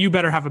 you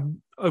better have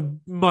a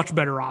much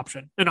better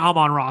option. And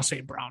Amon-Ra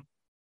St. Brown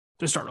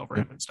to start over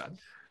him instead.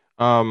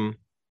 Ty,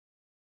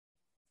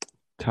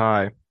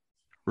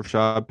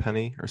 Rashad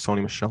Penny or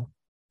Sony Michel?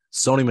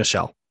 Sony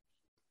Michel.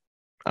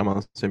 I'm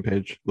on the same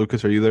page.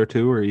 Lucas, are you there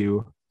too, or are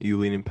you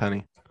leaning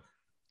Penny?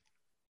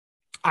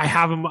 I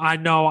have him. I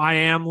know I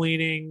am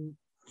leaning.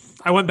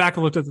 I went back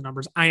and looked at the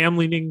numbers. I am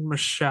leaning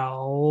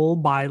Michel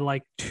by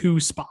like 2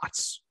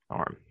 spots. All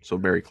right, so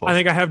very close. I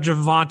think I have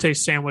Javonte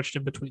sandwiched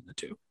in between the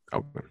two.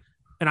 Okay.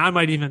 And I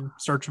might even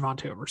start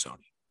Javonte over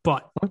Sony.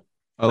 But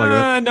I like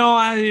that. No,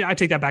 I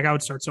take that back. I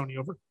would start Sony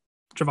over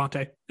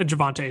Javonte. And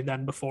Javonte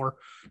then before.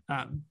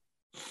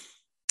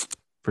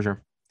 For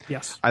sure.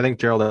 Yes. I think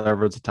Gerald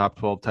Everett's a top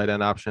 12 tight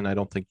end option. I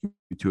don't think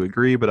you two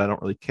agree, but I don't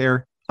really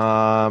care.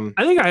 I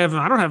think I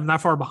don't have him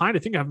that far behind. I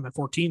think I have him at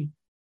 14.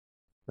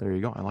 There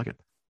you go. I like it.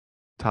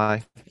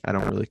 Ty, I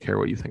don't really care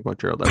what you think about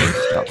Gerald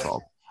Everett's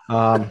top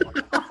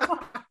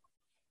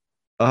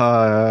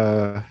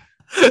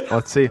 12.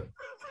 Let's see.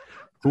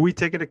 Who we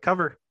taking to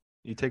cover?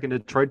 You taking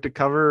Detroit to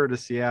cover or to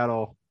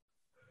Seattle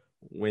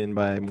win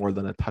by more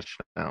than a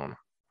touchdown?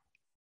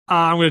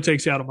 I'm going to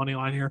take Seattle money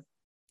line here.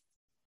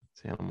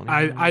 Seattle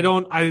money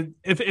line.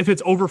 If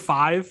it's over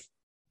 5,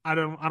 I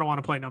don't want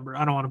to play number.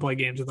 I don't want to play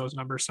games with those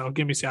numbers. So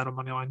give me Seattle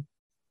money line.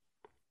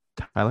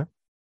 Tyler,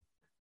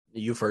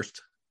 you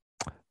first.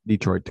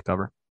 Detroit to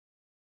cover.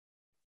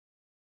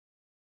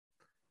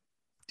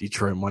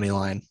 Detroit money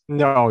line.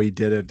 No, he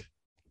didn't.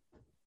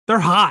 They're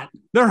hot.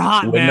 They're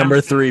hot, Win man.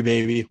 number 3,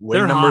 baby.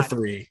 Win number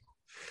 3.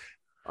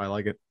 I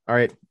like it. All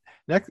right.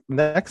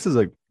 Next is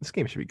this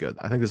game should be good.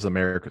 I think this is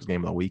America's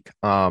game of the week.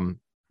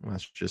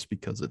 That's just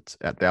because it's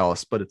at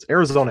Dallas, but it's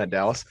Arizona at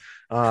Dallas.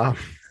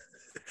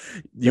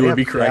 You would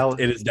be correct. Dallas.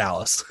 It is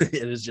Dallas. It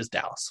is just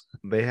Dallas.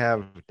 They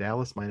have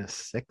Dallas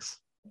 -6.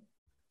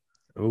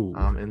 Ooh.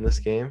 In this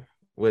game,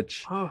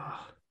 which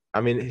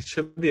it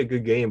should be a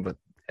good game, but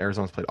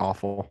Arizona's played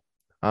awful.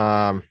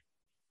 Man,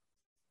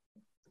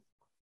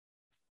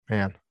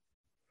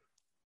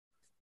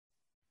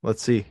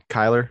 let's see.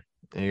 Kyler,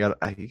 I feel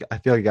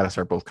like you got to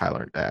start both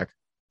Kyler and Dak.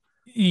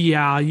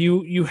 Yeah,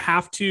 you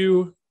have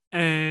to,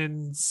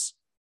 and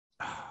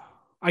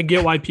I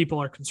get why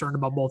people are concerned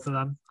about both of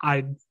them.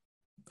 Kyler,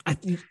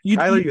 you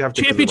have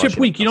to championship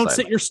week. You don't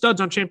sit your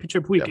studs on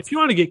championship week. Yep. If you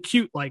want to get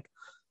cute, like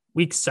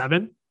week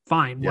 7,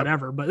 fine,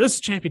 whatever. But this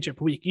is championship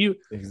week.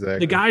 Exactly.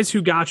 The guys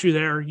who got you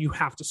there, you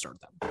have to start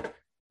them.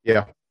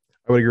 Yeah,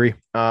 I would agree.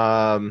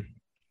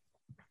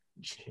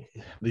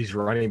 These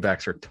running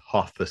backs are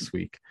tough this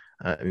week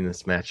in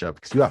this matchup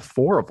because you got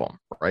 4 of them,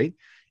 right?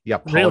 You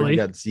got Pollard, you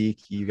got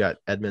Zeke, you got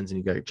Edmonds, and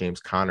you got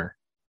James Conner.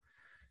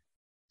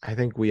 I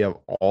think we have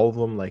all of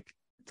them. Like,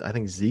 I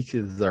think Zeke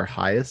is their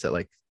highest at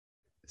like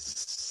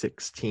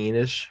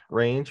 16-ish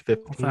range,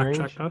 15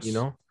 range. You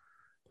know,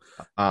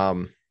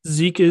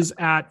 Zeke is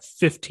at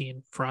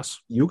 15 for us.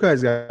 You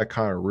guys got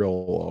Conner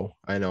real low.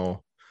 I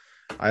know.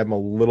 I'm a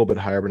little bit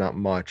higher, but not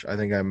much. I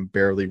think I'm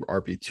barely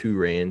RB2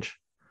 range.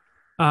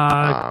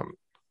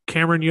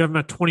 Cameron, you have him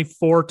at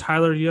 24.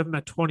 Tyler, you have him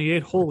at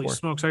 28. Holy 24.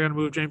 Smokes! I got to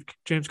move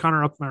James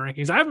Conner up in my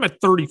rankings. I have him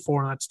at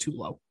 34, and that's too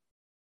low.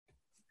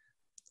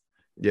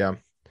 Yeah.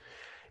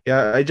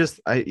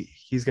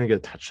 He's gonna get a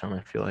touchdown.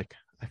 I feel like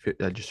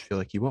just feel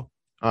like he will.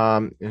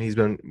 And he's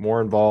been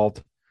more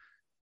involved.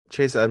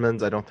 Chase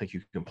Edmonds, I don't think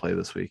you can play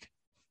this week.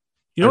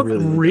 You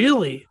don't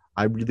really?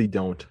 I really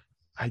don't.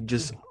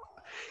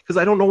 Because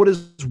I don't know what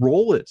his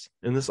role is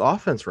in this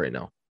offense right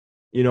now.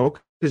 You know,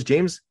 because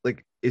James,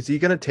 like, is he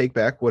going to take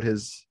back what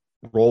his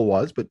role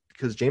was? But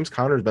because James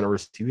Conner has been a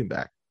receiving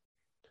back.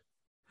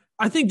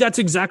 I think that's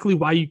exactly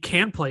why you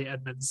can play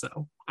Edmonds,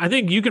 though. I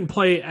think you can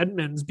play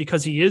Edmonds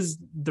because he is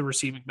the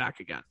receiving back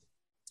again.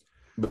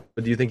 But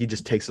do you think he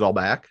just takes it all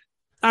back?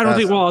 I don't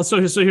think. Well, so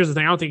here's the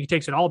thing. I don't think he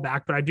takes it all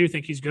back, but I do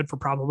think he's good for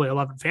probably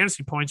 11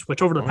 fantasy points,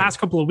 which over the past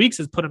couple of weeks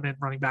has put him in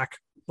running back,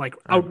 like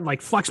out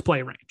like flex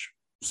play range.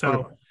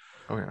 So,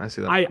 okay, I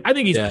see that. I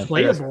think he's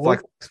playable.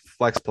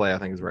 Flex play, I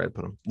think is where I'd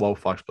put him. Low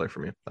flex play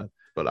for me,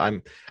 but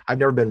I've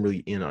never been really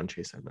in on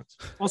Chase Edmonds.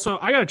 Also,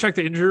 I got to check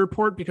the injury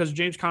report because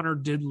James Conner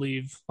did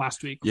leave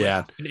last week.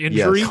 Yeah, an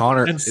injury. Yes.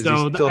 Conner, and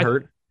so is he still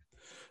hurt?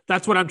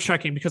 That's what I'm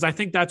checking because I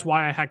think that's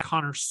why I had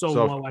Conner so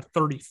low at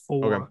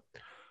 34. Okay.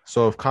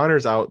 So if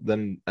Conner's out,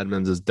 then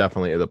Edmonds is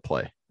definitely the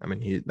play. I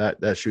mean,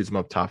 that shoots him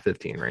up top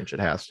 15 range. It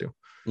has to.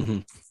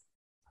 Mm-hmm.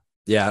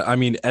 Yeah, I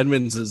mean,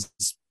 Edmonds is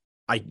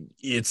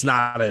it's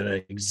not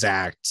an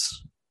exact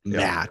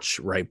match,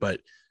 right? But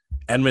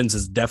Edmonds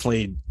has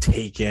definitely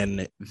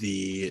taken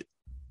the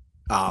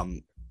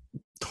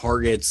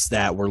targets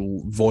that were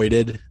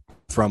voided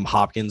from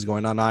Hopkins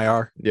going on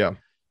IR. Yeah.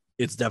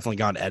 It's definitely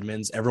gone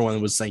Edmonds.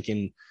 Everyone was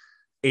thinking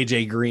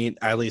AJ Green.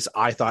 At least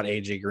I thought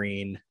AJ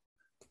Green.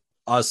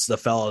 Us, the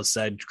fellas,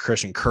 said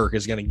Christian Kirk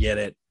is going to get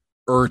it.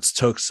 Ertz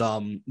took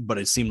some, but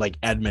it seemed like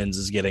Edmonds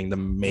is getting the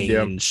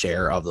main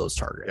share of those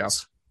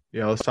targets.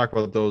 Yeah, let's talk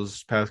about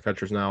those pass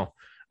catchers now.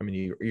 I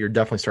mean, you're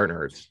definitely starting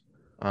Ertz.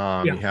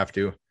 You have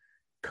to.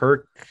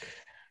 Kirk,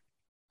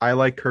 I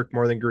like Kirk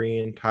more than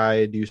Green.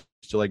 Ty, do you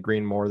still like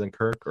Green more than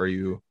Kirk? Or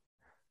you?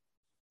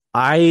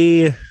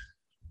 I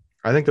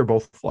think they're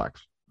both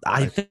flex.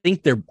 I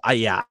think they're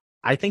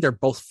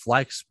both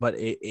flex, but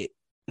you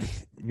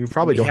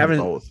probably don't have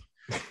both.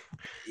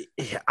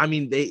 I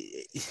mean,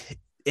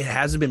 it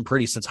hasn't been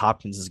pretty since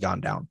Hopkins has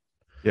gone down.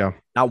 Yeah.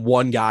 Not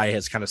one guy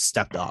has kind of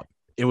stepped up.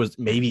 It was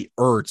maybe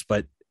Ertz,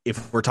 but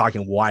if we're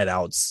talking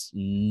wideouts,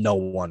 no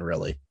one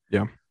really.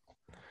 Yeah.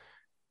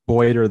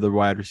 Boyd are the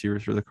wide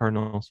receivers for the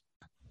Cardinals.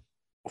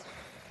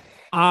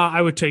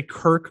 I would take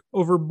Kirk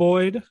over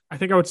Boyd. I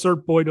think I would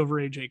start Boyd over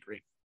AJ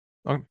Green.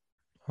 Okay.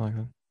 I like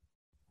that.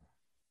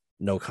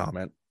 No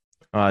comment.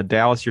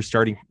 Dallas, you're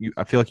starting.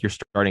 I feel like you're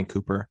starting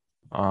Cooper.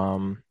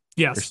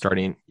 Yes.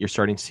 You're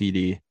starting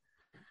CD.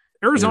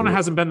 Arizona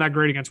hasn't been that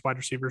great against wide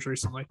receivers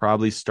recently.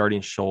 Probably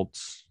starting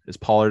Schultz. Is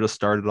Pollard a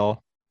start at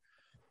all?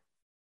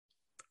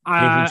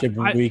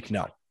 Week?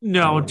 No.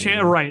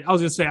 Right. I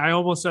was gonna say I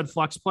almost said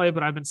flex play,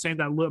 but I've been saying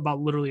that about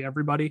literally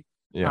everybody.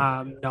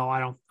 Yeah. No, I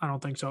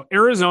don't think so.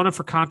 Arizona,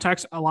 for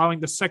context, allowing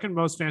the second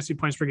most fantasy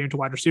points per game to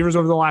wide receivers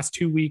over the last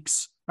 4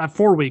 weeks.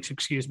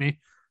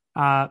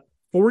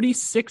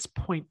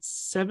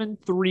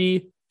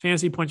 46.73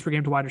 fantasy points per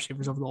game to wide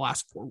receivers over the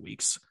last 4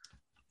 weeks.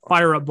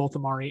 Fire up both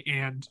Amari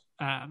and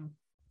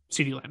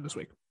CeeDee Lamb this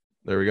week.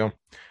 There we go.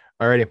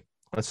 All righty.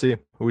 Let's see.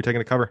 Who are we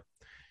taking to cover?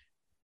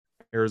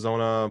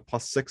 Arizona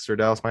 +6 or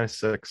Dallas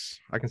 -6?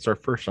 I can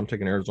start first. I'm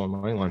taking Arizona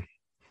money line.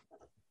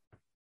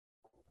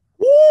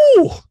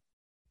 Woo!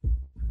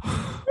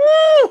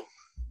 Woo!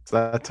 It's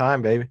that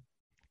time, baby.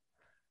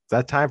 It's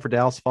that time for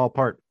Dallas to fall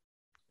apart.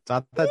 It's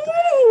not that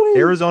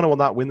Arizona will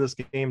not win this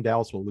game.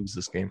 Dallas will lose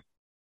this game.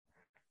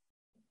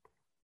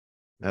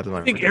 I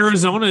think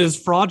Arizona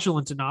is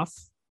fraudulent enough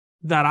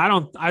that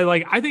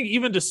I think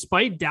even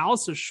despite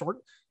Dallas's short,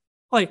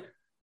 like,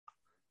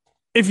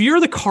 if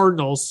you're the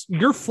Cardinals,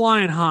 you're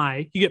flying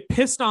high, you get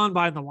pissed on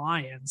by the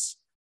Lions,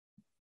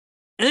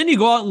 and then you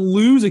go out and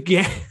lose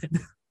again.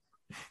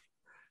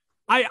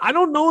 I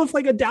don't know if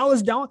like a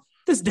Dallas down.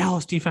 This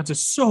Dallas defense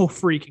is so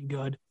freaking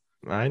good.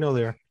 I know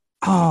they are.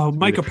 Oh,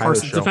 Micah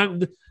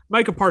Parsons,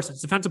 Micah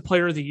Parsons, defensive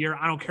player of the year.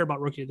 I don't care about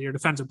rookie of the year,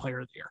 defensive player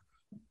of the year.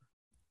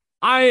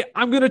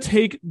 I'm gonna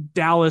take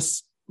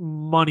Dallas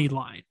money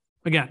line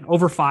again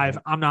over 5.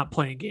 I'm not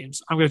playing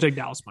games. I'm gonna take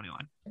Dallas money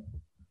line.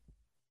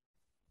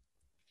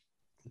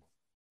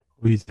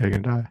 Who are you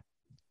taking, Ty?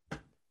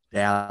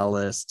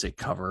 Dallas to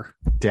cover.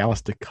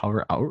 Dallas to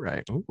cover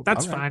outright. Ooh,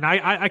 that's fine.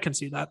 I can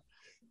see that.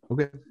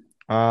 Okay.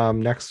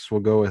 Next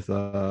we'll go with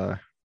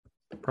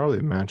probably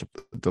a matchup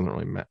that doesn't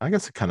really matter. I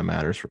guess it kind of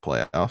matters for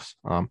playoffs.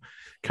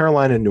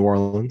 Carolina and New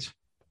Orleans.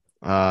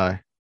 You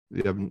have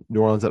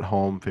New Orleans at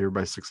home, favored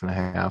by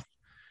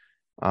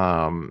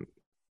 6.5.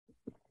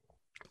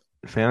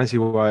 Fantasy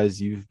wise,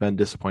 you've been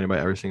disappointed by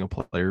every single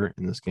player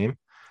in this game.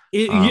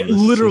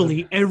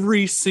 Literally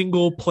every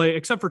single play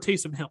except for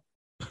Taysom Hill.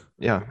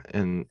 Yeah,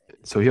 and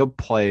so he'll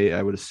play,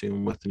 I would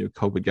assume, with the new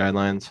COVID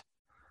guidelines.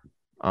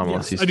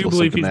 Unless he's still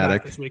symptomatic. He's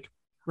back this week,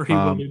 or he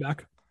will be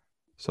back.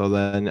 So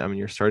then, I mean,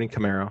 you're starting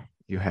Kamara.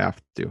 You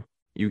have to.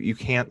 You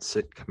can't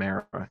sit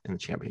Kamara in the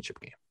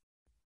championship game.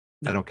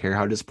 No. I don't care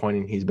how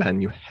disappointing he's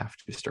been. You have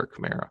to start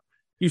Kamara.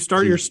 You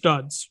start your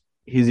studs.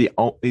 He's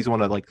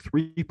one of like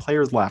 3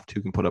 players left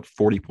who can put up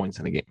 40 points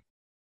in a game.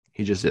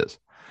 He just is.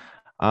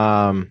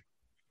 Alvin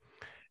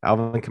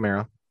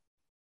Kamara.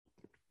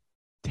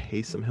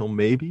 Taysom Hill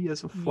maybe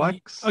as a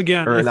flex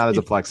again, or not as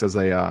a flex, as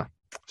a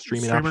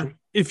streaming option.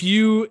 If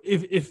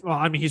well,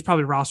 I mean, he's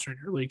probably rostered in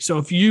your league. So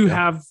if you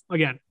have,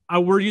 again,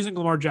 we're using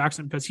Lamar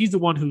Jackson because he's the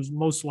one who's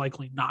most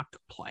likely not to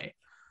play.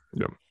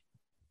 Yeah.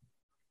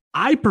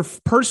 I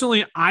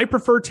personally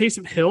prefer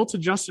Taysom Hill to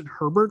Justin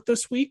Herbert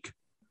this week.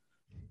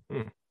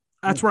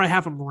 That's where I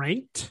have him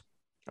ranked.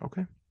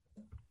 Okay.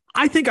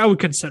 I think I would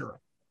consider it.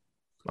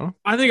 Oh.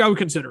 I think I would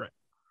consider it.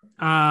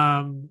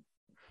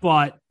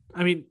 But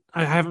I mean,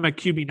 I have him at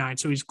QB9,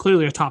 so he's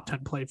clearly a top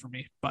 10 play for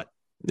me. But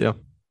yeah.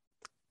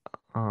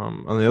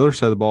 On the other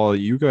side of the ball,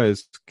 you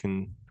guys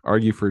can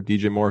argue for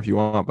DJ Moore if you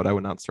want, but I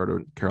would not start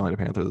a Carolina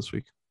Panther this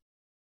week.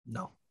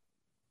 No.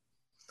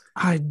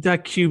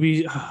 That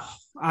QB,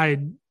 I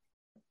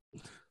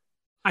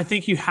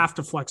think you have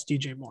to flex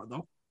DJ Moore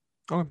though.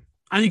 Okay.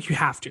 I think you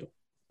have to.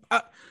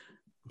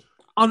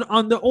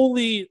 On the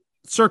only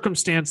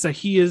circumstance that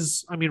he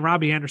is, I mean,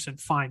 Robbie Anderson,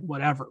 fine,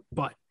 whatever,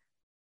 but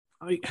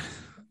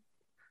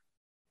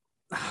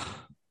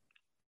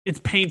it's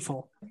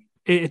painful.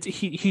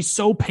 He's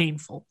so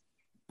painful,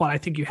 but I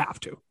think you have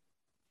to.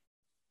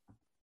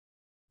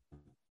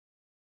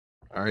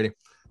 Alrighty.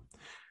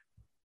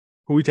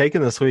 Who are we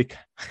taking this week?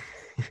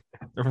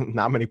 There were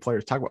not many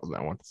players talk about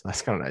that one, so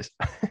that's kind of nice.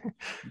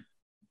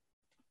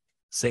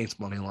 Saints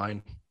money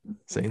line.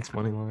 Saints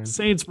money line.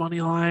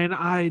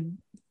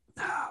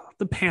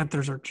 The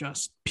Panthers are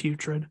just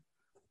putrid.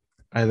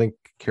 I think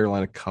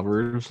Carolina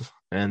covers,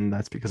 and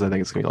that's because I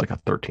think it's going to be like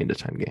a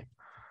 13-10 game.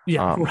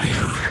 Yeah,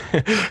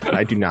 right.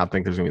 I do not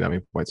think there's going to be that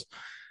many points.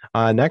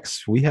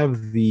 Next, we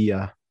have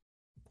the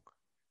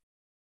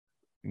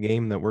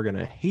game that we're going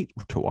to hate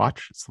to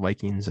watch. It's the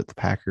Vikings at the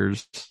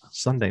Packers,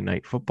 Sunday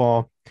Night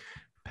Football.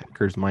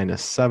 Packers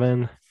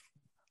 -7.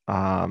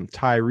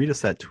 Ty, read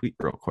us that tweet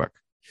real quick.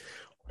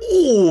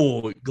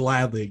 Oh,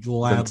 gladly.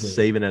 Been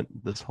saving it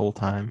this whole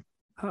time.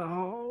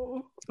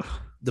 Oh.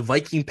 The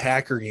Viking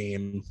Packer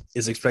game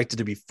is expected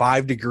to be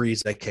 5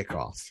 degrees at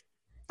kickoff.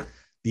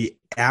 The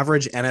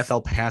average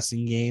NFL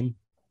passing game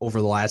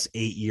over the last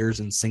 8 years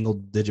in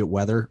single-digit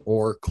weather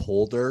or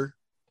colder,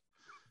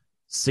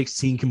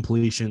 16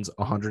 completions,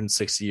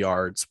 160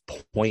 yards,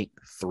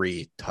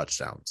 0.3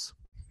 touchdowns.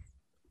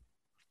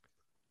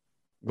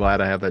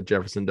 Glad I have that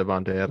Jefferson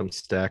Devontae Adams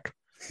stack.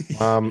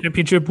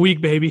 Championship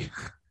week, baby.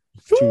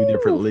 2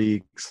 different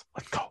leagues.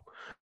 Let's go.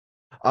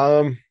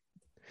 I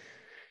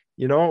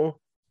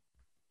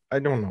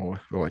don't know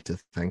what to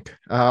think.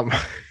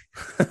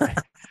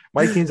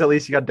 Vikings, at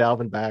least you got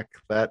Dalvin back.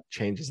 That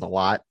changes a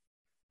lot,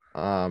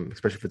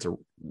 especially if it's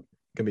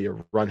gonna be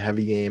a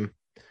run-heavy game.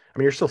 I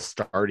mean, you're still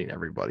starting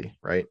everybody,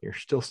 right? You're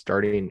still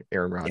starting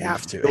Aaron Rodgers. You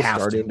have to. You're still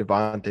starting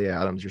Devontae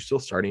Adams. You're still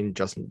starting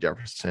Justin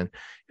Jefferson.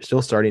 You're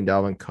still starting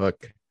Dalvin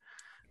Cook.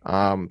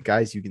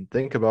 Guys, you can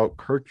think about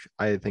Kirk.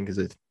 I think is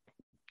a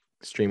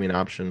streaming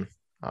option.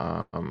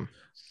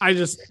 I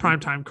just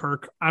primetime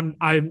Kirk.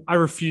 I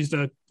refuse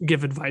to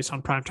give advice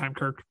on primetime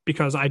Kirk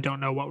because I don't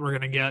know what we're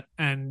gonna get,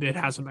 and it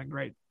hasn't been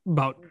great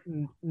about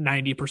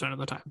 90% of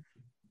the time.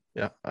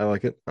 Yeah, I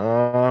like it.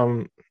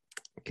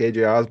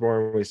 KJ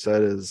Osborne, we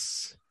said,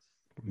 is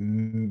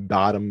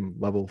bottom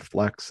level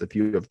flex. If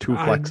you have 2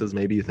 flexes,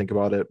 maybe you think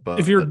about it. But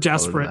if you're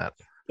desperate, yep.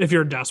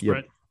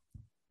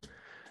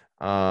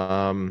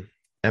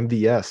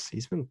 MVS,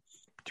 he's been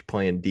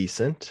playing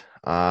decent.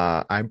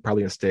 I'm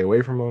probably gonna stay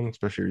away from him,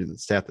 especially the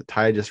stat that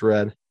Ty just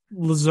read.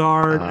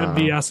 Lazard,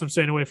 MVS, I'm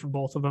staying away from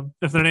both of them.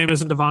 If their name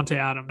isn't Devontae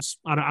Adams,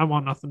 I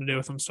want nothing to do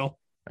with them still.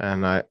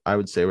 And I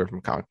would stay away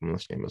from Conklin in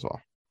this game as well.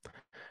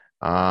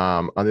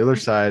 On the other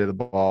side of the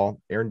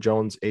ball, Aaron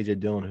Jones, AJ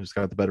Dillon, who's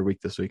got the better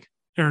week this week?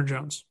 Aaron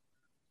Jones.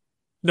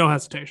 No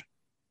hesitation.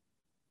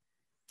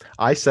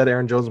 I said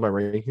Aaron Jones in my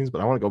rankings,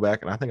 but I want to go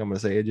back and I think I'm going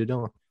to say AJ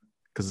Dillon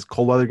because it's a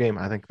cold weather game.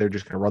 I think they're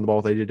just going to run the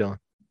ball with AJ Dillon.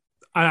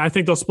 I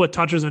think they'll split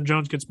touches and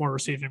Jones gets more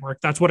receiving work.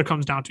 That's what it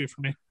comes down to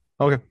for me.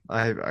 Okay.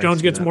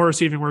 Jones gets more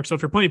receiving work. So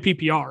if you're playing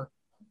PPR.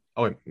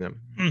 Oh, yeah.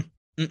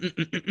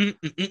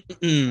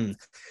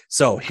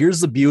 So here's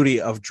the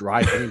beauty of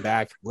driving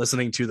back,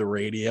 listening to the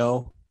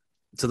radio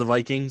to the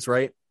Vikings,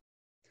 right?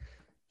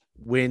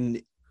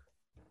 When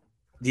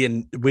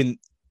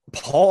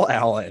Paul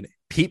Allen,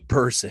 Pete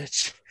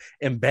Persich,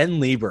 and Ben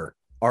Lieber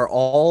are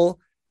all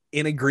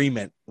in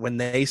agreement when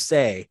they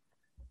say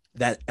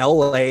that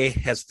LA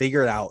has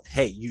figured out,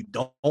 hey, you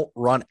don't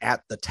run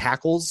at the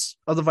tackles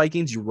of the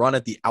Vikings, you run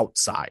at the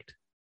outside.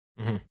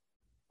 Mm-hmm.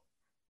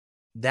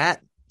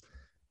 That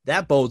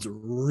bodes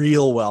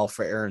real well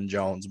for Aaron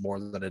Jones more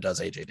than it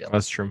does AJ Dillon.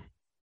 That's true.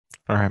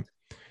 All right.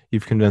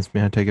 You've convinced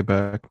me. I take it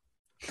back.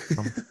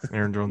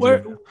 Aaron Jones.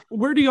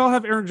 Where do y'all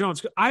have Aaron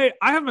Jones? I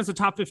have him as a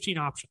top 15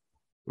 option.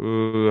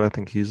 I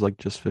think he's like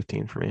just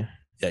 15 for me.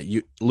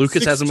 Yeah,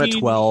 Lucas 16, has him at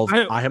 12.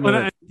 I have him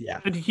at,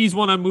 and he's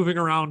one I'm moving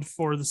around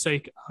for the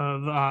sake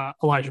of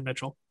Elijah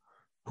Mitchell.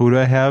 Who do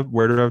I have?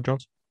 Where do I have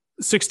Jones?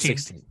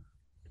 16.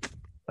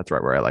 That's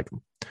right where I like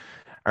him.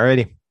 All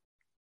righty.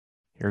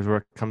 Here's where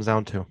it comes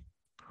down to.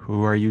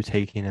 Who are you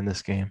taking in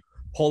this game?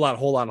 Hold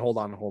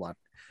on.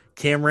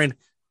 Cameron,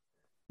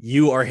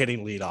 you are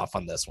hitting lead off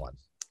on this one.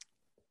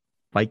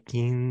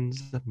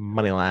 Vikings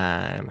money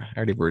line. I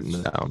already written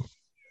it down.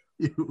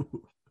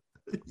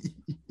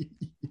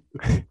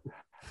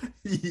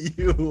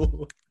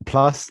 You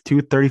plus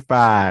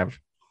 235.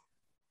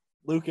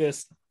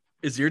 Lucas,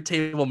 is your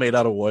table made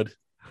out of wood?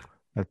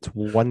 That's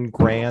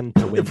 $1,000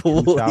 to win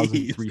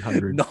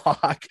 2,300.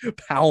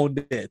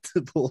 Pound it.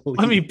 Please.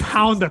 Let me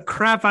pound the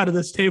crap out of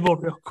this table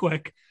real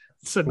quick.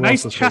 It's a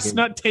nice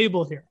chestnut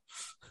table here.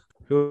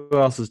 Who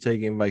else is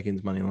taking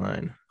Vikings money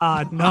line?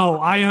 No,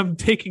 I am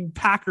taking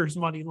Packers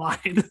money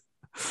line.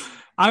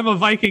 I'm a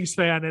Vikings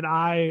fan, and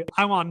I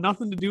want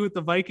nothing to do with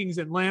the Vikings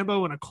in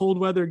Lambeau in a cold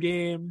weather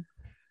game.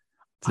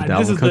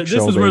 This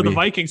is where the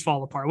Vikings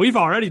fall apart. We've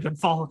already been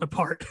falling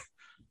apart.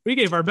 We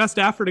gave our best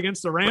effort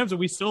against the Rams, and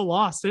we still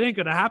lost. It ain't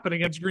going to happen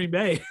against Green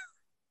Bay.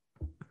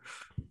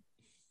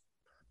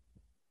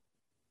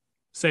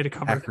 Say to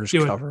cover. Packers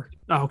cover.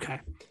 Oh, okay.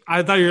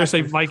 I thought you were going to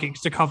say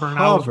Vikings to cover, and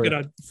I was going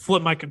to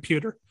flip my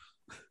computer.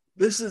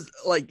 This is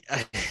like...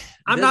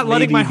 I'm not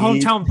letting my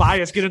hometown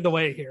bias get in the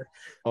way here.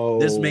 Oh,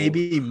 this may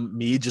be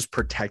me just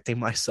protecting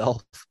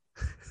myself.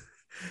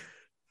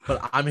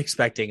 But I'm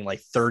expecting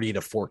like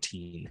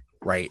 30-14,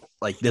 right?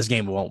 Like this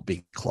game won't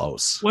be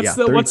close. What's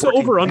the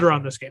over-under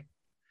on this game?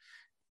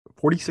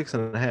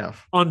 46.5.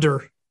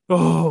 Under.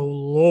 Oh,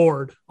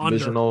 Lord. Under.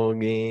 Divisional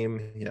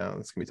game. Yeah,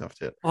 it's going to be tough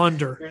to hit.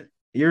 Under.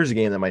 Here's a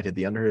game that might hit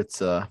the under.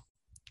 It's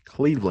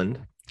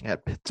Cleveland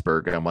at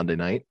Pittsburgh on Monday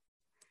night.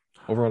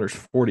 Over-under is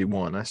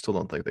 41. I still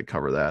don't think they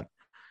cover that.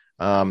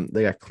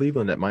 They got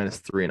Cleveland at minus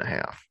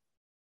 3.5.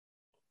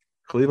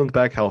 Cleveland's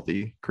back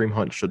healthy. Kareem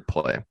Hunt should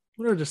play.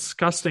 What a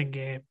disgusting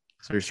game.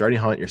 So you're starting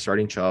Hunt. You're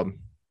starting Chubb.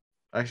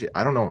 Actually,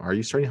 I don't know. Are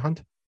you starting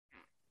Hunt?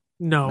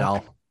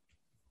 No.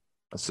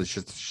 So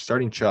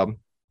starting Chubb.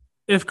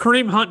 If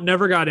Kareem Hunt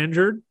never got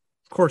injured,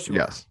 of course you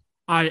yes.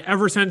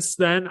 Ever since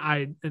then,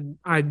 I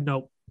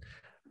nope.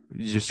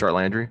 Did you start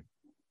Landry?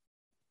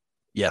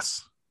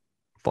 Yes.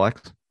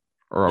 Flex?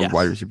 Or yes.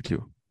 Wide receiver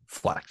 2?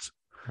 Flex.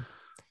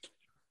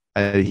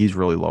 He's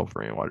really low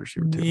for me, wide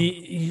receiver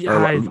 2.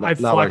 I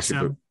flex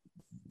him.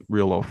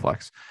 Real low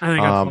flex. I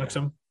think I flex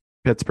him.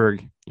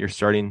 Pittsburgh, you're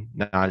starting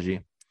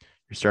Najee.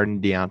 You're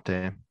starting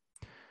Deontay. Are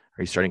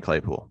you starting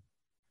Claypool?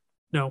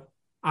 No.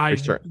 I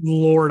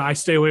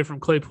stay away from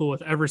Claypool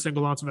with every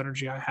single ounce of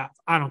energy I have.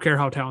 I don't care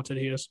how talented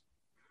he is.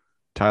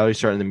 Tyler, you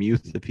starting the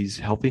Muth if he's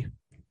healthy?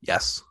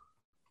 Yes.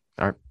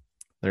 All right.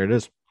 There it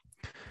is.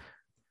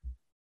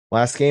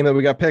 Last game that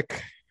we got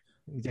pick.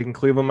 You taking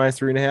Cleveland minus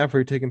 3.5 or are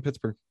you taking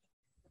Pittsburgh?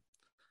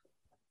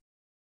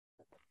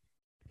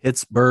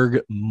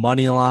 Pittsburgh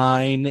money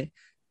line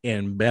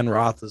in Ben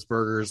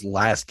Roethlisberger's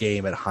last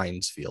game at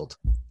Heinz Field.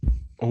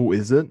 Oh,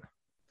 is it?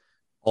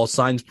 All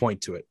signs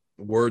point to it.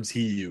 Words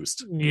he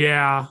used.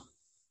 Yeah.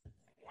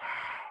 Wow.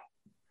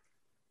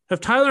 Have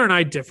Tyler and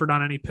I differed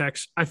on any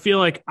picks? I feel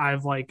like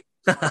I've I've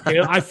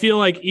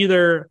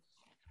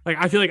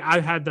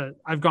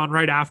gone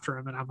right after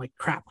him and I'm like,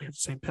 crap, we have the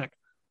same pick.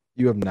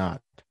 You have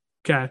not.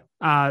 Okay.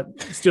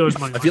 Steelers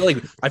money.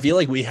 I feel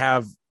like we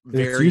have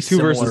very it's you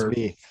two similar versus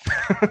me.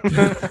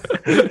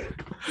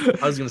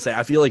 I was going to say,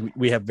 I feel like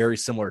we have very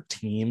similar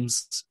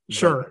teams.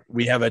 Sure.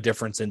 We have a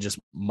difference in just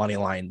money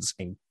lines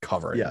and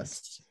cover.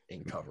 Yes.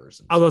 In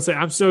covers. I will say,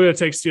 I'm still going to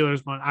take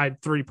Steelers money. I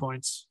had 3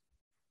 points.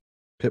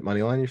 Pitt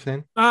money line, you're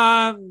saying?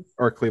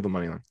 Or Cleveland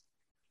money line?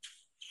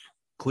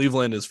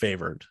 Cleveland is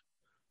favored.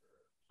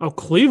 Oh,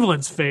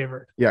 Cleveland's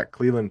favored. Yeah,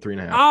 Cleveland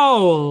 3.5.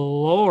 Oh,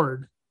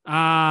 Lord.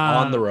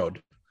 On the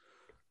road.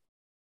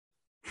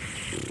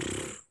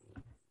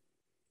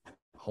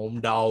 Home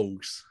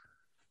dogs.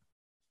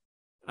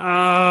 Oh,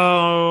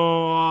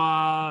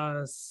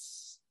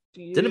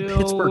 didn't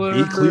Pittsburgh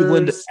beat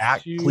Cleveland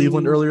at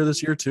Cleveland earlier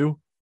this year too?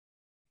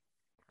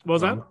 What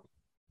was that?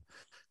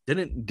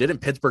 Didn't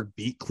Pittsburgh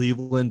beat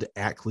Cleveland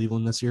at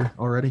Cleveland this year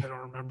already? I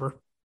don't remember.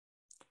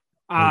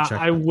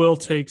 I will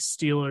take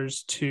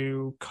Steelers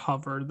to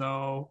cover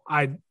though.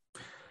 I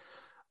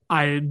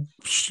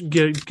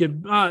get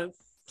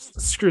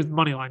screw the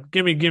money line.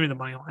 Give me the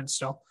money line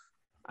still.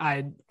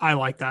 I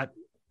like that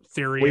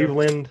theory.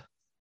 Cleveland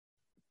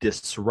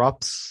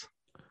disrupts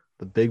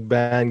the Big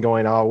Ben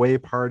going all away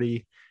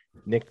party.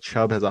 Nick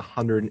Chubb has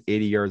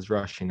 180 yards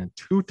rushing and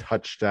 2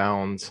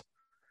 touchdowns,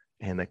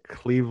 and the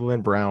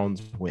Cleveland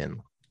Browns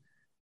win.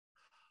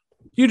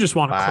 You just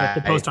want to click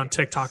the post on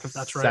TikTok if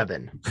that's right.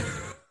 7.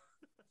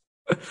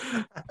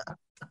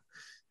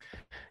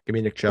 Give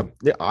me Nick Chubb.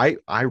 Yeah,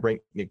 I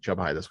ranked Nick Chubb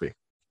high this week.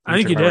 I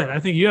think you did. I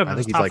think you have him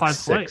as top 5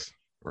 play. 6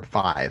 or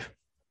 5.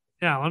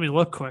 Yeah, let me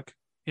look quick.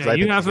 Yeah,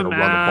 you have him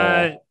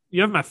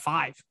at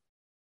 5.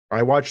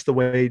 I watched the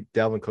way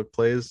Dalvin Cook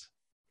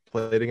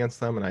played against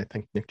them, and I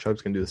think Nick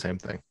Chubb's going to do the same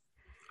thing.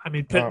 I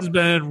mean, Pitt has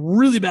been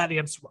really bad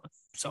against the run.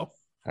 So,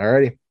 all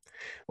righty.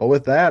 Well,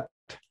 with that,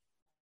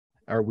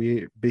 our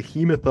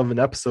behemoth of an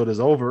episode is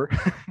over.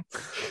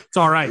 It's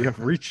all right.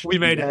 We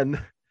made the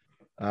end.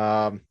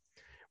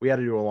 We had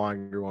to do a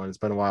longer one. It's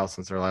been a while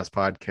since our last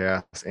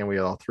podcast, and we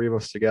had all 3 of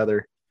us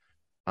together.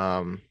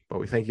 But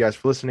we thank you guys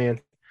for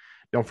listening.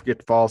 Don't forget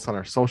to follow us on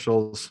our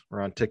socials.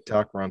 We're on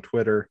TikTok. We're on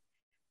Twitter.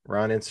 We're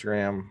on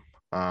Instagram.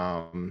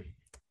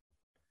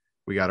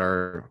 We got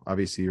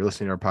obviously you're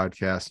listening to our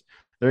podcast.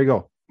 There you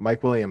go.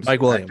 Mike Williams.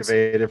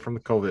 Activated from the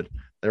COVID.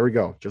 There we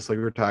go. Just like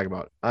we were talking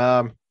about.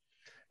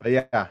 But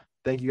yeah,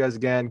 thank you guys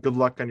again. Good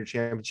luck on your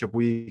championship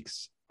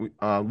weeks.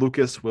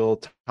 Lucas,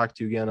 we'll talk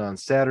to you again on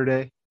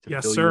Saturday.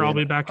 Yes, sir. I'll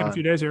be back in a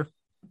few days here.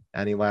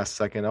 Any last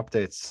second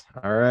updates?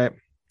 All right.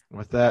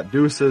 With that,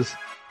 deuces.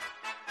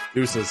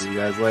 See you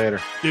guys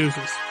later.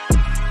 Deuces.